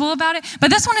questionable about it.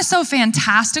 But this one is so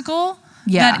fantastical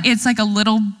that it's like a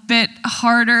little bit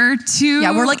harder to...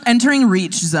 Yeah, we're like entering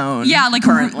reach zone. Yeah, like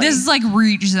currently. This is like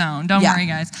reach zone. Don't worry,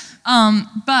 guys.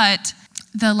 But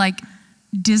the like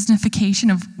Disneyfication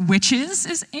of witches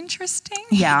is interesting.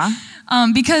 Yeah.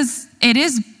 Because it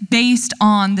is based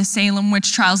on the Salem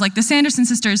witch trials. Like the Sanderson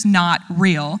sisters, not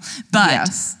real, but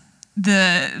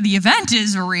the event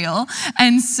is real.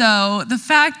 And so the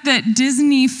fact that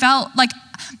Disney felt like,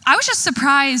 I was just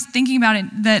surprised thinking about it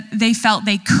that they felt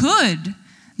they could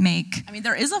make. I mean,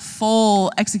 there is a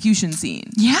full execution scene.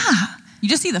 Yeah. You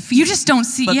just see the feet. You just don't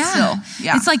see, but still,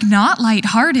 It's like not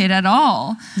lighthearted at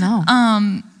all. No.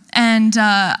 And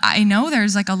I know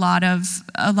there's like a lot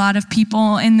of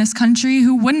people in this country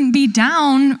who wouldn't be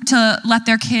down to let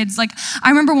their kids, like, I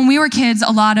remember when we were kids,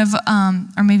 a lot of,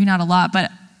 or maybe not a lot,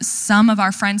 but some of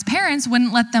our friends' parents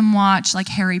wouldn't let them watch like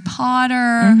Harry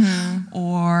Potter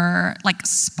or like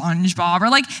SpongeBob,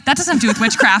 or like, that doesn't have to do with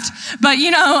witchcraft, but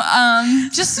you know,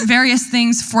 just various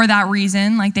things for that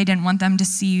reason. Like they didn't want them to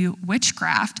see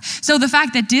witchcraft. So the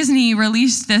fact that Disney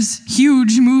released this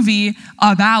huge movie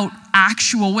about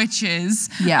actual witches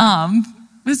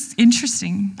was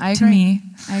interesting to me.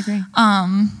 I agree.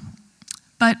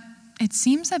 But it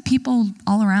seems that people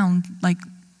all around like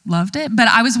loved it. But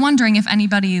I was wondering if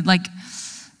anybody like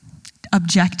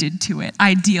objected to it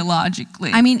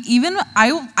ideologically. I mean, even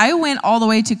I went all the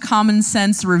way to common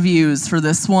sense reviews for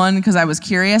this one because I was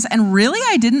curious, and really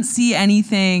I didn't see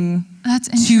anything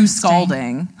too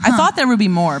scalding. I thought there would be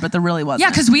more, but there really wasn't.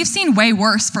 Yeah, because we've seen way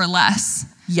worse for less.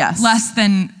 Yes. Less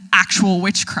than actual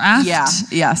witchcraft. Yeah.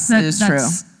 Yes, it is true.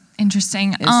 That's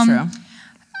interesting. It's true.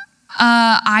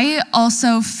 I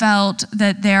also felt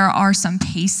that there are some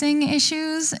pacing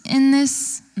issues in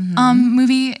this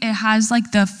movie. It has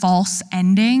like the false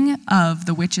ending of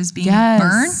the witches being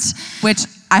burnt. Which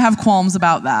I have qualms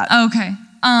about that. Okay.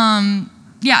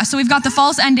 Yeah, so we've got the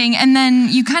false ending, and then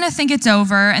you kind of think it's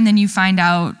over, and then you find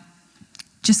out,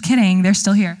 just kidding, they're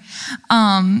still here.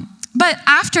 But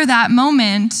after that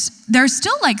moment, there's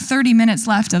still like 30 minutes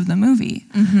left of the movie.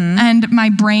 And my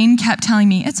brain kept telling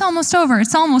me, it's almost over,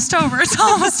 it's almost over, it's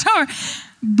almost over.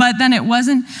 But then it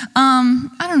wasn't.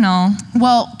 I don't know.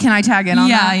 Well, can I tag in on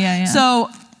that? Yeah. So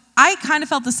I kind of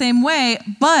felt the same way,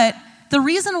 but the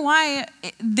reason why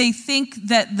they think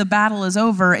that the battle is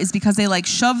over is because they like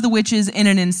shove the witches in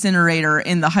an incinerator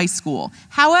in the high school.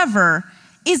 However,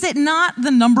 is it not the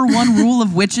number one rule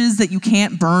of witches that you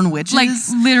can't burn witches? Like,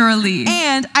 literally.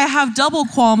 And I have double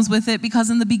qualms with it because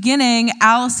in the beginning,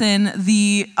 Allison,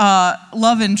 the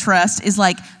love interest, is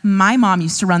like, my mom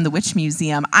used to run the witch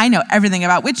museum. I know everything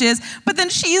about witches. But then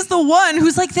she's the one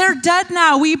who's like, they're dead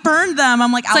now. We burned them.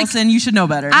 I'm like, Allison, you should know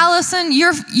better. Allison,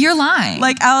 you're lying.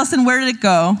 Like, Allison, where did it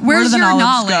go? Where's Where did the your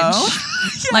knowledge go?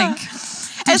 Like...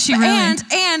 Did she really?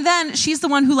 And then she's the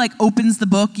one who like opens the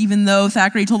book, even though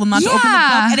Thackeray told them not to open the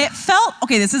book. And it felt,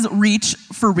 okay, this is reach,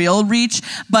 for real reach,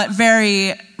 but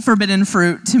very forbidden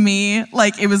fruit to me.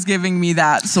 Like it was giving me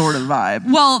that sort of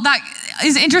vibe. Well, that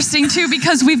is interesting too,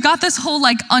 because we've got this whole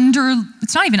like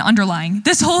it's not even underlying,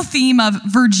 this whole theme of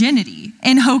virginity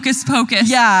in Hocus Pocus.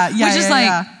 Yeah. Which is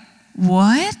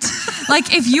what?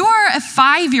 Like, if you are a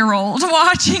 5-year-old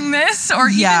watching this, or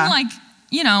even like,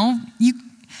 you know, you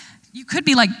could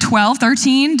be like 12,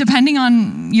 13, depending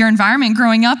on your environment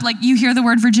growing up. Like, you hear the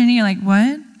word virginity, you're like,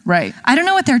 what? Right. I don't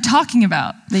know what they're talking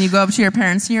about. Then you go up to your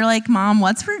parents and you're like, Mom,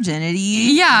 what's virginity?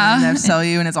 Yeah. And they have to tell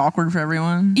you, and it's awkward for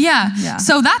everyone. Yeah.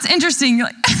 So that's interesting.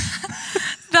 Like,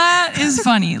 that is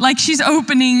funny. Like, she's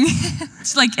opening,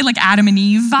 it's like Adam and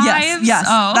Eve vibes. Yes.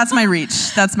 Oh. That's my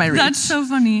reach. That's so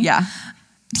funny. Yeah.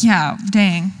 Yeah,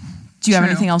 dang. Do you have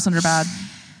anything else under bad?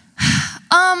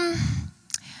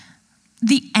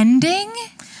 The ending?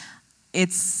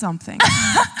 It's something.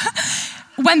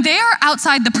 When they are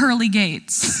outside the pearly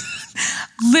gates,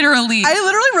 literally. I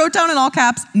literally wrote down in all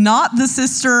caps, not the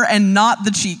sister and not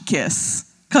the cheek kiss,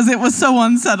 because it was so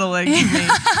unsettling to me.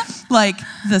 Like,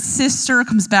 the sister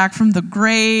comes back from the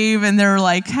grave and they're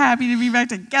like happy to be back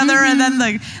together. And then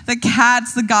the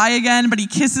cat's the guy again, but he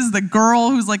kisses the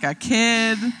girl who's like a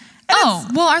kid.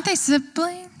 And well, aren't they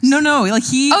siblings? No, like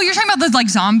he. Oh, you're talking about the like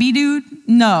zombie dude?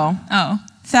 No. Oh.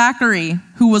 Thackeray,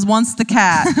 who was once the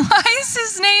cat. Why is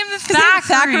his name Thackeray?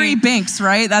 Thackeray Binks,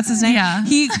 right? That's his name. Yeah.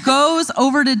 He goes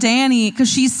over to Danny because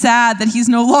she's sad that he's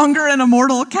no longer an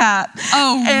immortal cat.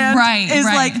 Oh, and right. Is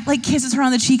like kisses her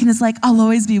on the cheek and is like, I'll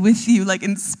always be with you, like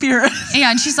in spirit.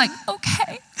 Yeah, and she's like,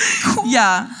 okay, cool.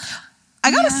 Yeah.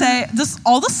 I gotta say,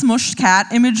 all the smushed cat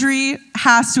imagery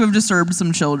has to have disturbed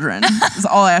some children. Is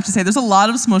all I have to say. There's a lot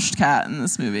of smushed cat in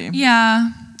this movie. Yeah,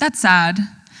 that's sad.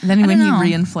 And then when he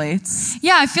reinflates.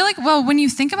 Yeah, I feel like, well, when you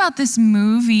think about this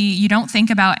movie, you don't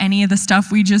think about any of the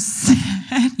stuff we just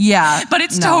said. Yeah. But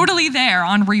it's totally there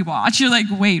on rewatch. You're like,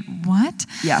 wait, what?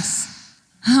 Yes.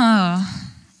 Oh.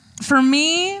 For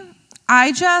me,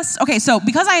 so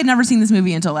because I had never seen this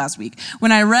movie until last week,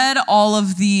 when I read all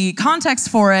of the context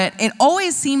for it, it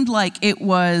always seemed like it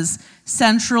was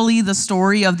centrally the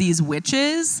story of these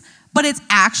witches, but it's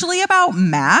actually about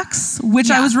Max,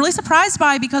 which I was really surprised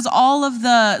by because all of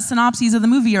the synopses of the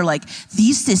movie are like,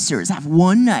 these sisters have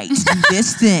one night to do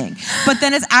this thing. But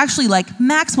then it's actually like,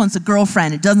 Max wants a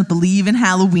girlfriend and doesn't believe in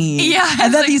Halloween. Yeah.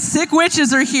 And then these sick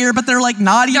witches are here, but they're like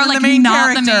not even the main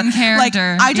character. The main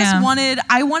character. Like,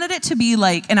 I wanted it to be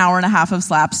like an hour and a half of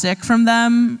slapstick from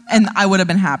them, and I would have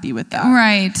been happy with that.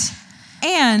 Right.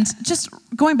 And just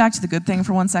going back to the good thing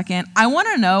for 1 second, I want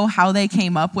to know how they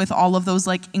came up with all of those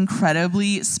like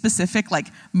incredibly specific like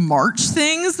march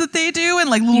things that they do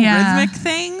and like little rhythmic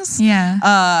things. Yeah.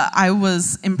 I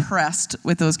was impressed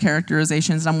with those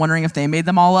characterizations, and I'm wondering if they made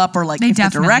them all up or like if the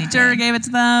director gave it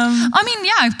to them. I mean,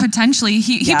 yeah, potentially.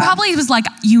 He probably was like,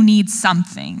 you need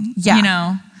something. Yeah. You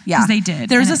know? Yeah, because they did.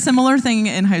 There's a similar thing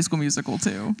in High School Musical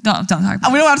too. Don't talk about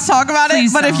it. We don't have to talk about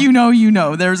Please it, but don't. if you know, you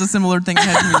know. There's a similar thing in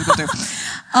High School Musical too.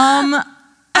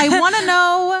 I want to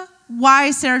know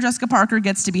why Sarah Jessica Parker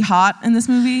gets to be hot in this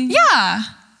movie. Yeah.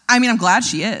 I mean, I'm glad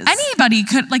she is. Anybody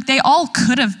could, like, they all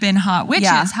could have been hot witches.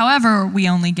 Yeah. However, we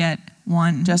only get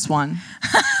one. Just one.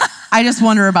 I just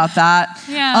wonder about that.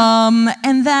 Yeah.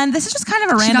 And then this is just kind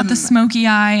of a random. She got the smoky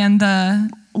eye and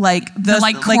the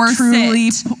corset.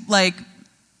 Truly like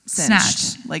snatched.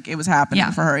 cinched. Like it was happening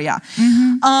for her. Yeah.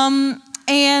 Mm-hmm.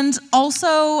 And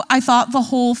also I thought the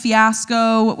whole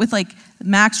fiasco with like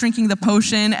Max drinking the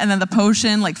potion and then the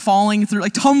potion like falling through,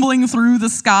 like tumbling through the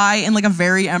sky in like a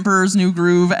very Emperor's New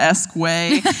Groove-esque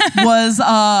way was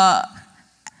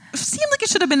seemed like it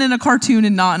should have been in a cartoon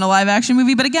and not in a live action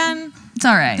movie. But again, it's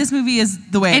all right. This movie is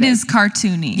the way it is.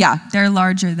 cartoony. Yeah. They're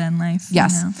larger than life.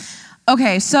 Yes. You know?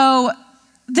 Okay, so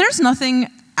there's nothing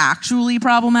actually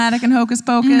problematic in Hocus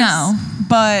Pocus. No.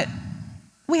 But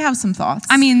we have some thoughts.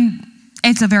 I mean,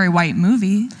 it's a very white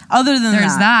movie. Other than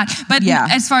there's that. But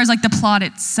as far as like the plot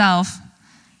itself,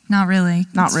 not really.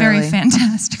 It's very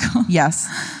fantastical. Yes.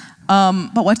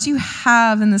 But what do you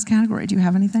have in this category? Do you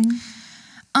have anything?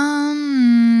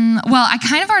 Well, I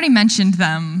kind of already mentioned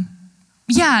them.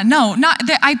 Yeah, no,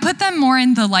 I put them more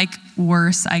in the like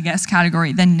worse, I guess,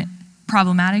 category than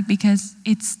problematic because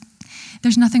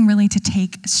there's nothing really to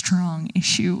take a strong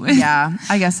issue with. Yeah,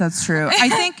 I guess that's true.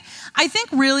 I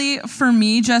think really for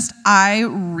me, I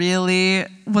really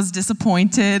was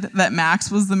disappointed that Max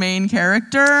was the main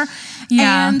character.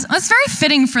 Yeah, and it's very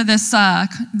fitting for this. I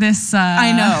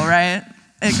know, right?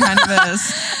 It kind of is.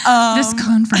 This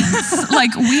conference,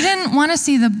 like we didn't want to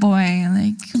see the boy.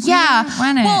 Like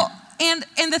Well, and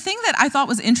the thing that I thought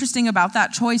was interesting about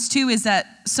that choice too is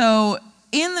that so.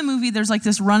 In the movie, there's like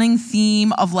this running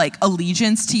theme of like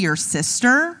allegiance to your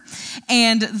sister.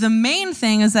 And the main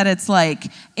thing is that it's like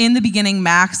in the beginning,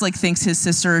 Max like thinks his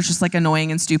sister is just like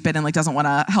annoying and stupid and like doesn't want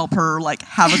to help her like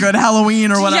have a good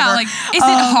Halloween or whatever. Yeah, like, is it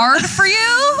hard for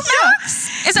you,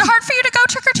 Max? Is it hard for you to go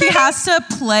trick-or-treating? He has to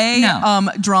play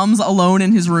drums alone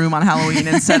in his room on Halloween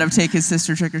instead of take his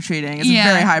sister trick-or-treating. It's a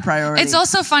very high priority. It's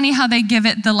also funny how they give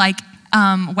it the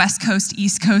West Coast,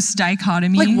 East Coast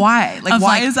dichotomy. Like why?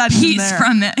 Why is that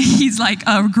even there? He's like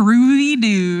a groovy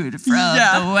dude from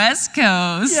the West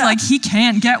Coast. Yeah. Like he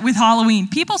can't get with Halloween.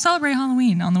 People celebrate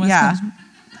Halloween on the West Coast.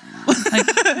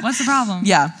 Like, what's the problem?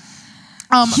 Yeah.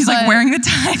 He's like wearing the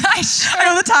tie-dye shirt. I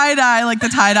know the tie-dye, the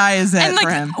tie-dye is it for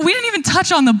him. We didn't even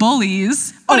touch on the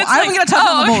bullies. I'm going to touch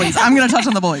on the bullies. I'm going to touch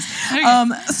on the bullies.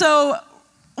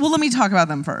 Let me talk about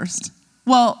them first.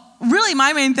 Well, really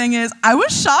my main thing is I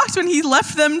was shocked when he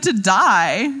left them to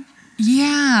die.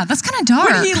 Yeah, that's kind of dark.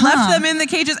 When he left them in the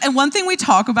cages. And one thing we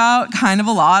talk about kind of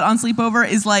a lot on Sleepover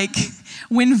is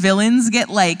when villains get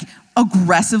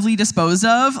aggressively disposed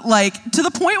of, to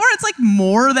the point where it's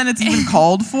more than it's even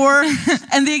called for.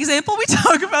 And the example we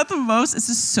talk about the most is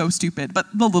just so stupid, but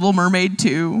The Little Mermaid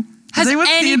 2. Has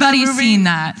anybody seen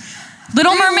that?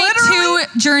 Little Mermaid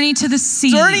 2, Journey to the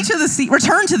Sea. Return to the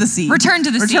Sea. Return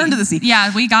to the Sea.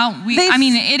 Yeah,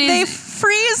 They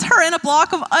freeze her in a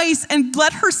block of ice and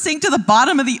let her sink to the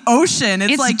bottom of the ocean.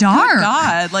 It's dark. Good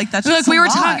God, that's just we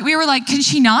were like, can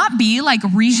she not be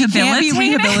rehabilitated? She can't be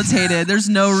rehabilitated. There's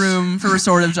no room for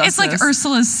restorative justice. It's like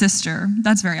Ursula's sister.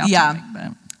 That's very off topic,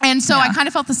 but. And so I kind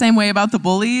of felt the same way about the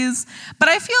bullies, but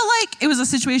I feel like it was a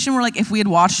situation where if we had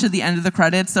watched to the end of the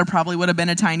credits, there probably would have been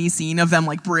a tiny scene of them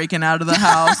breaking out of the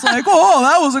house, oh,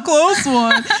 that was a close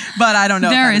one. But I don't know.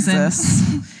 There if that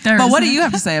exists. But what do you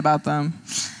have to say about them?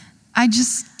 I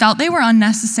just felt they were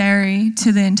unnecessary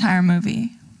to the entire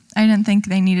movie. I didn't think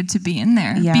they needed to be in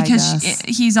there because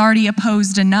he's already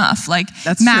opposed enough.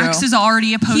 That's Max true. is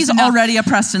already opposed. He's enough already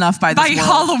oppressed enough by this world.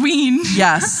 Halloween.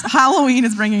 Yes, Halloween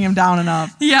is bringing him down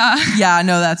enough. Yeah. Yeah,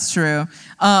 no, that's true.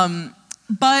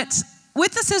 But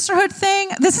with the sisterhood thing,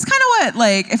 this is kind of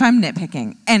what if I'm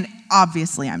nitpicking, and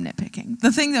obviously I'm nitpicking.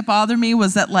 The thing that bothered me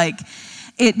was that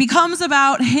it becomes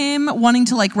about him wanting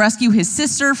to rescue his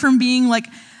sister from being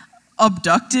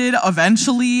abducted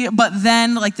eventually, but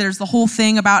then there's the whole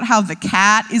thing about how the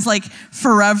cat is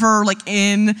forever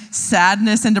in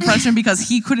sadness and depression because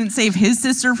he couldn't save his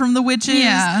sister from the witches.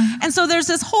 Yeah. And so there's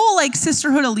this whole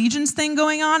sisterhood allegiance thing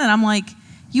going on, and I'm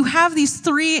you have these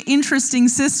 3 interesting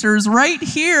sisters right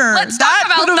here. Let's talk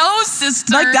about those sisters.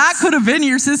 That could have been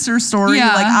your sister's story.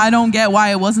 Yeah. I don't get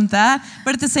why it wasn't that.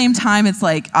 But at the same time, it's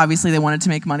obviously they wanted to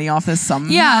make money off this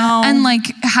somehow. Yeah, and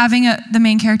having the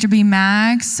main character be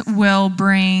Max will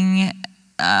bring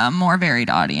a more varied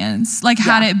audience.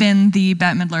 Had it been the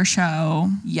Bette Midler show.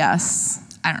 Yes.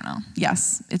 I don't know.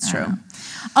 Yes, it's true.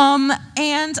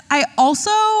 And I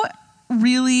also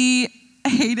really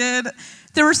hated...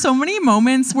 There were so many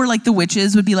moments where the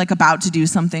witches would be about to do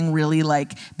something really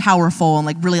powerful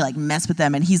and really mess with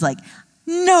them, and he's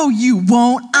no, you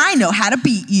won't. I know how to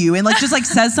beat you. And just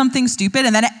says something stupid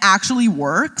and then it actually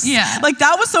works. Yeah.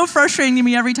 That was so frustrating to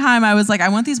me every time. I was I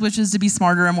want these witches to be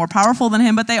smarter and more powerful than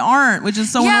him, but they aren't, which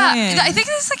is so annoying. I think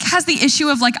this has the issue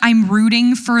of I'm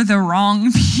rooting for the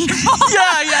wrong people.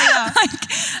 Yeah.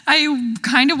 I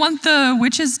kind of want the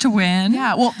witches to win.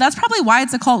 Yeah, well, that's probably why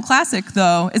it's a cult classic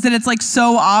though, is that it's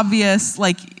so obvious,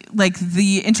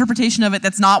 the interpretation of it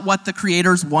that's not what the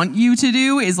creators want you to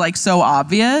do is so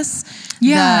obvious.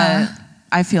 Yeah. That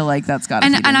I feel that's got to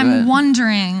be. And I'm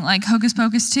wondering, Hocus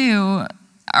Pocus 2,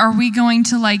 are we going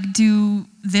to do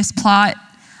this plot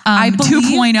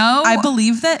 2.0? I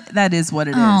believe that is what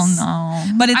it is. Oh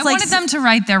no. But it's I wanted them to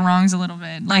right their wrongs a little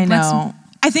bit. I know.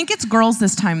 I think it's girls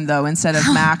this time though, instead of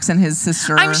Max and his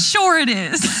sister. I'm sure it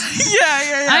is.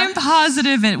 Yeah. I'm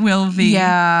positive it will be.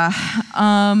 Yeah.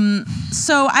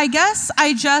 So I guess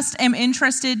I just am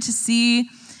interested to see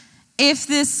if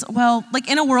this,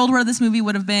 in a world where this movie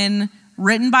would have been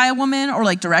written by a woman or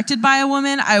directed by a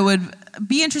woman, I would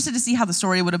be interested to see how the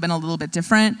story would have been a little bit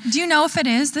different. Do you know if it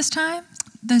is this time?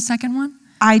 The second one?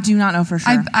 I do not know for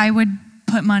sure. I would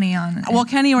put money on it. Well,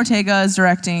 Kenny Ortega is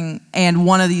directing, and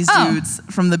one of these dudes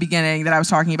from the beginning that I was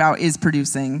talking about is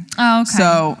producing. Oh, okay.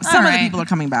 So some of the people are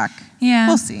coming back. Yeah.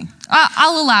 We'll see.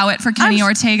 I'll allow it for Kenny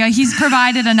Ortega. He's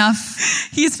provided enough.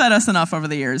 He's fed us enough over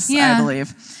the years, I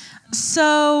believe.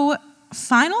 So,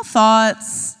 final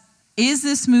thoughts. Is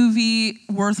this movie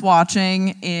worth watching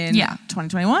in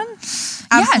 2021?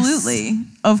 Absolutely. Yes.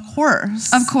 Of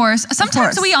course. Of course.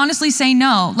 Sometimes we honestly say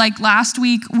no. Last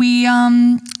week,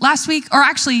 or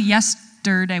actually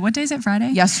yesterday. What day is it?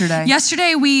 Friday? Yesterday.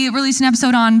 Yesterday, we released an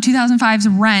episode on 2005's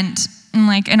Rent.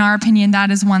 And in our opinion,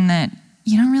 that is one that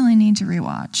you don't really need to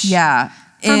rewatch. Yeah.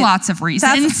 For lots of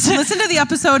reasons. Listen to the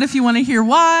episode if you want to hear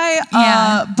why.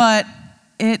 Yeah. But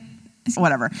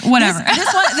Whatever.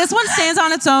 This one stands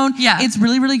on its own. Yeah. It's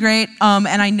really, really great.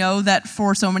 And I know that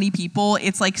for so many people,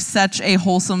 it's like such a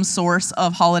wholesome source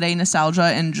of holiday nostalgia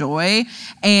and joy.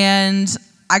 And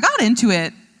I got into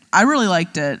it. I really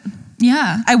liked it.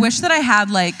 Yeah. I wish that I had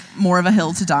like more of a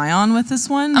hill to die on with this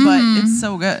one, but it's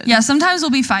so good. Yeah, sometimes we'll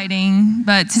be fighting,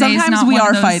 but today's sometimes not we one are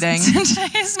of those, fighting.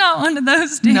 Today's not one of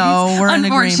those days. No, we're in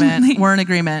agreement. We're in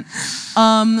agreement.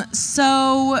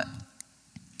 So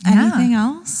anything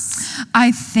else?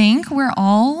 I think we're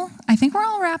all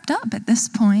wrapped up at this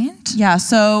point. Yeah,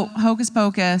 so Hocus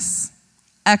Pocus,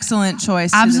 excellent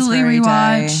choice. Absolutely to this very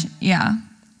rewatch. day. Yeah.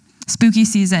 Spooky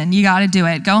season. You got to do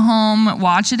it. Go home,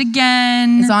 watch it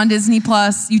again. It's on Disney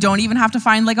Plus. You don't even have to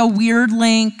find like a weird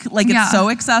link. Like it's so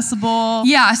accessible.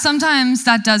 Yeah, sometimes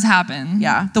that does happen.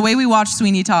 Yeah. The way we watched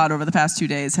Sweeney Todd over the past 2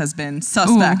 days has been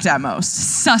suspect at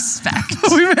most. Suspect.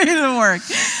 We made it work.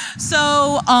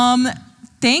 So,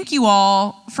 thank you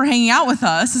all for hanging out with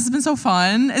us. This has been so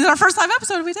fun. It's our first live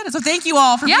episode. We did it. So thank you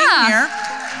all for being here.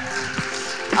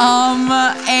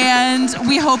 And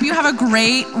we hope you have a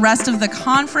great rest of the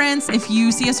conference. If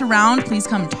you see us around, please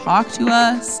come talk to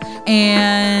us.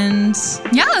 And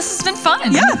yeah, this has been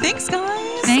fun. Yeah, thanks,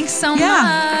 guys. Thanks so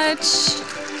much.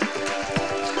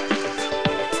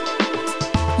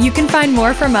 You can find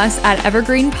more from us at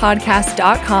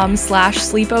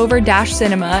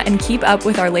evergreenpodcast.com/sleepover-cinema and keep up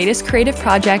with our latest creative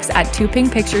projects at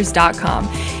twopinkpictures.com.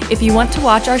 If you want to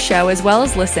watch our show as well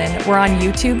as listen, we're on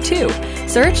YouTube too.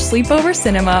 Search Sleepover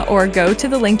Cinema or go to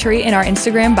the linktree in our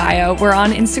Instagram bio. We're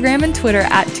on Instagram and Twitter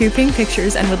at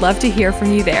twopinkpictures and would love to hear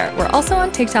from you there. We're also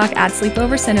on TikTok at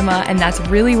Sleepover Cinema, and that's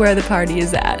really where the party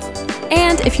is at.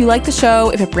 And if you like the show,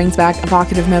 if it brings back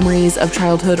evocative memories of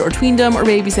childhood or tweendom or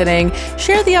babysitting,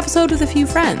 share the episode with a few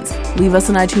friends. Leave us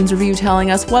an iTunes review telling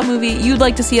us what movie you'd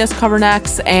like to see us cover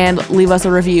next, and leave us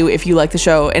a review if you like the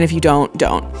show, and if you don't.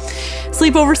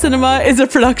 Sleepover Cinema is a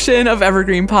production of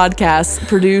Evergreen Podcasts,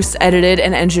 produced, edited,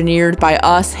 and engineered by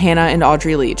us, Hannah and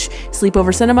Audrey Leach.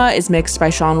 Sleepover Cinema is mixed by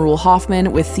Sean Rule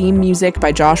Hoffman with theme music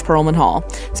by Josh Perlman Hall.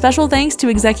 Special thanks to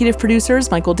executive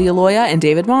producers Michael D'Aloia and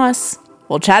David Moss.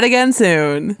 We'll chat again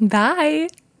soon. Bye.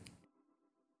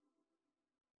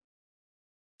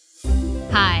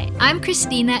 Hi, I'm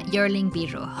Christina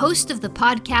Yerling-Biro, host of the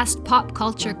podcast Pop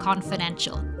Culture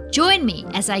Confidential. Join me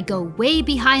as I go way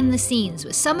behind the scenes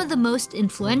with some of the most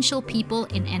influential people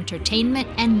in entertainment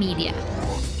and media.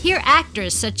 Hear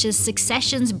actors such as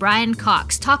Succession's Brian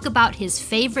Cox talk about his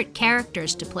favorite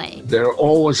characters to play. There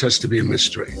always has to be a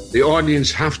mystery. The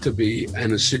audience have to be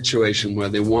in a situation where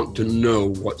they want to know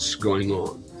what's going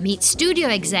on. Meet studio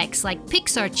execs like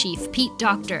Pixar chief Pete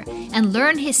Docter and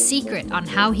learn his secret on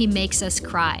how he makes us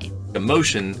cry.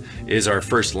 Emotion is our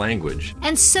first language.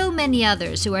 And so many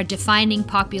others who are defining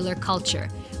popular culture,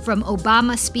 from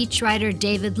Obama speechwriter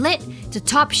David Litt to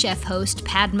Top Chef host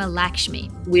Padma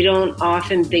Lakshmi. We don't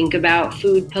often think about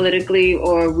food politically,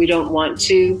 or we don't want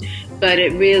to, but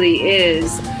it really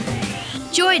is.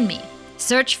 Join me.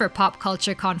 Search for Pop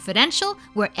Culture Confidential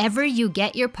wherever you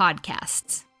get your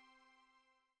podcasts.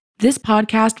 This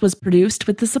podcast was produced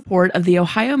with the support of the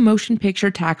Ohio Motion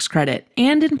Picture Tax Credit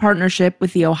and in partnership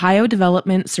with the Ohio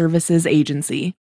Development Services Agency.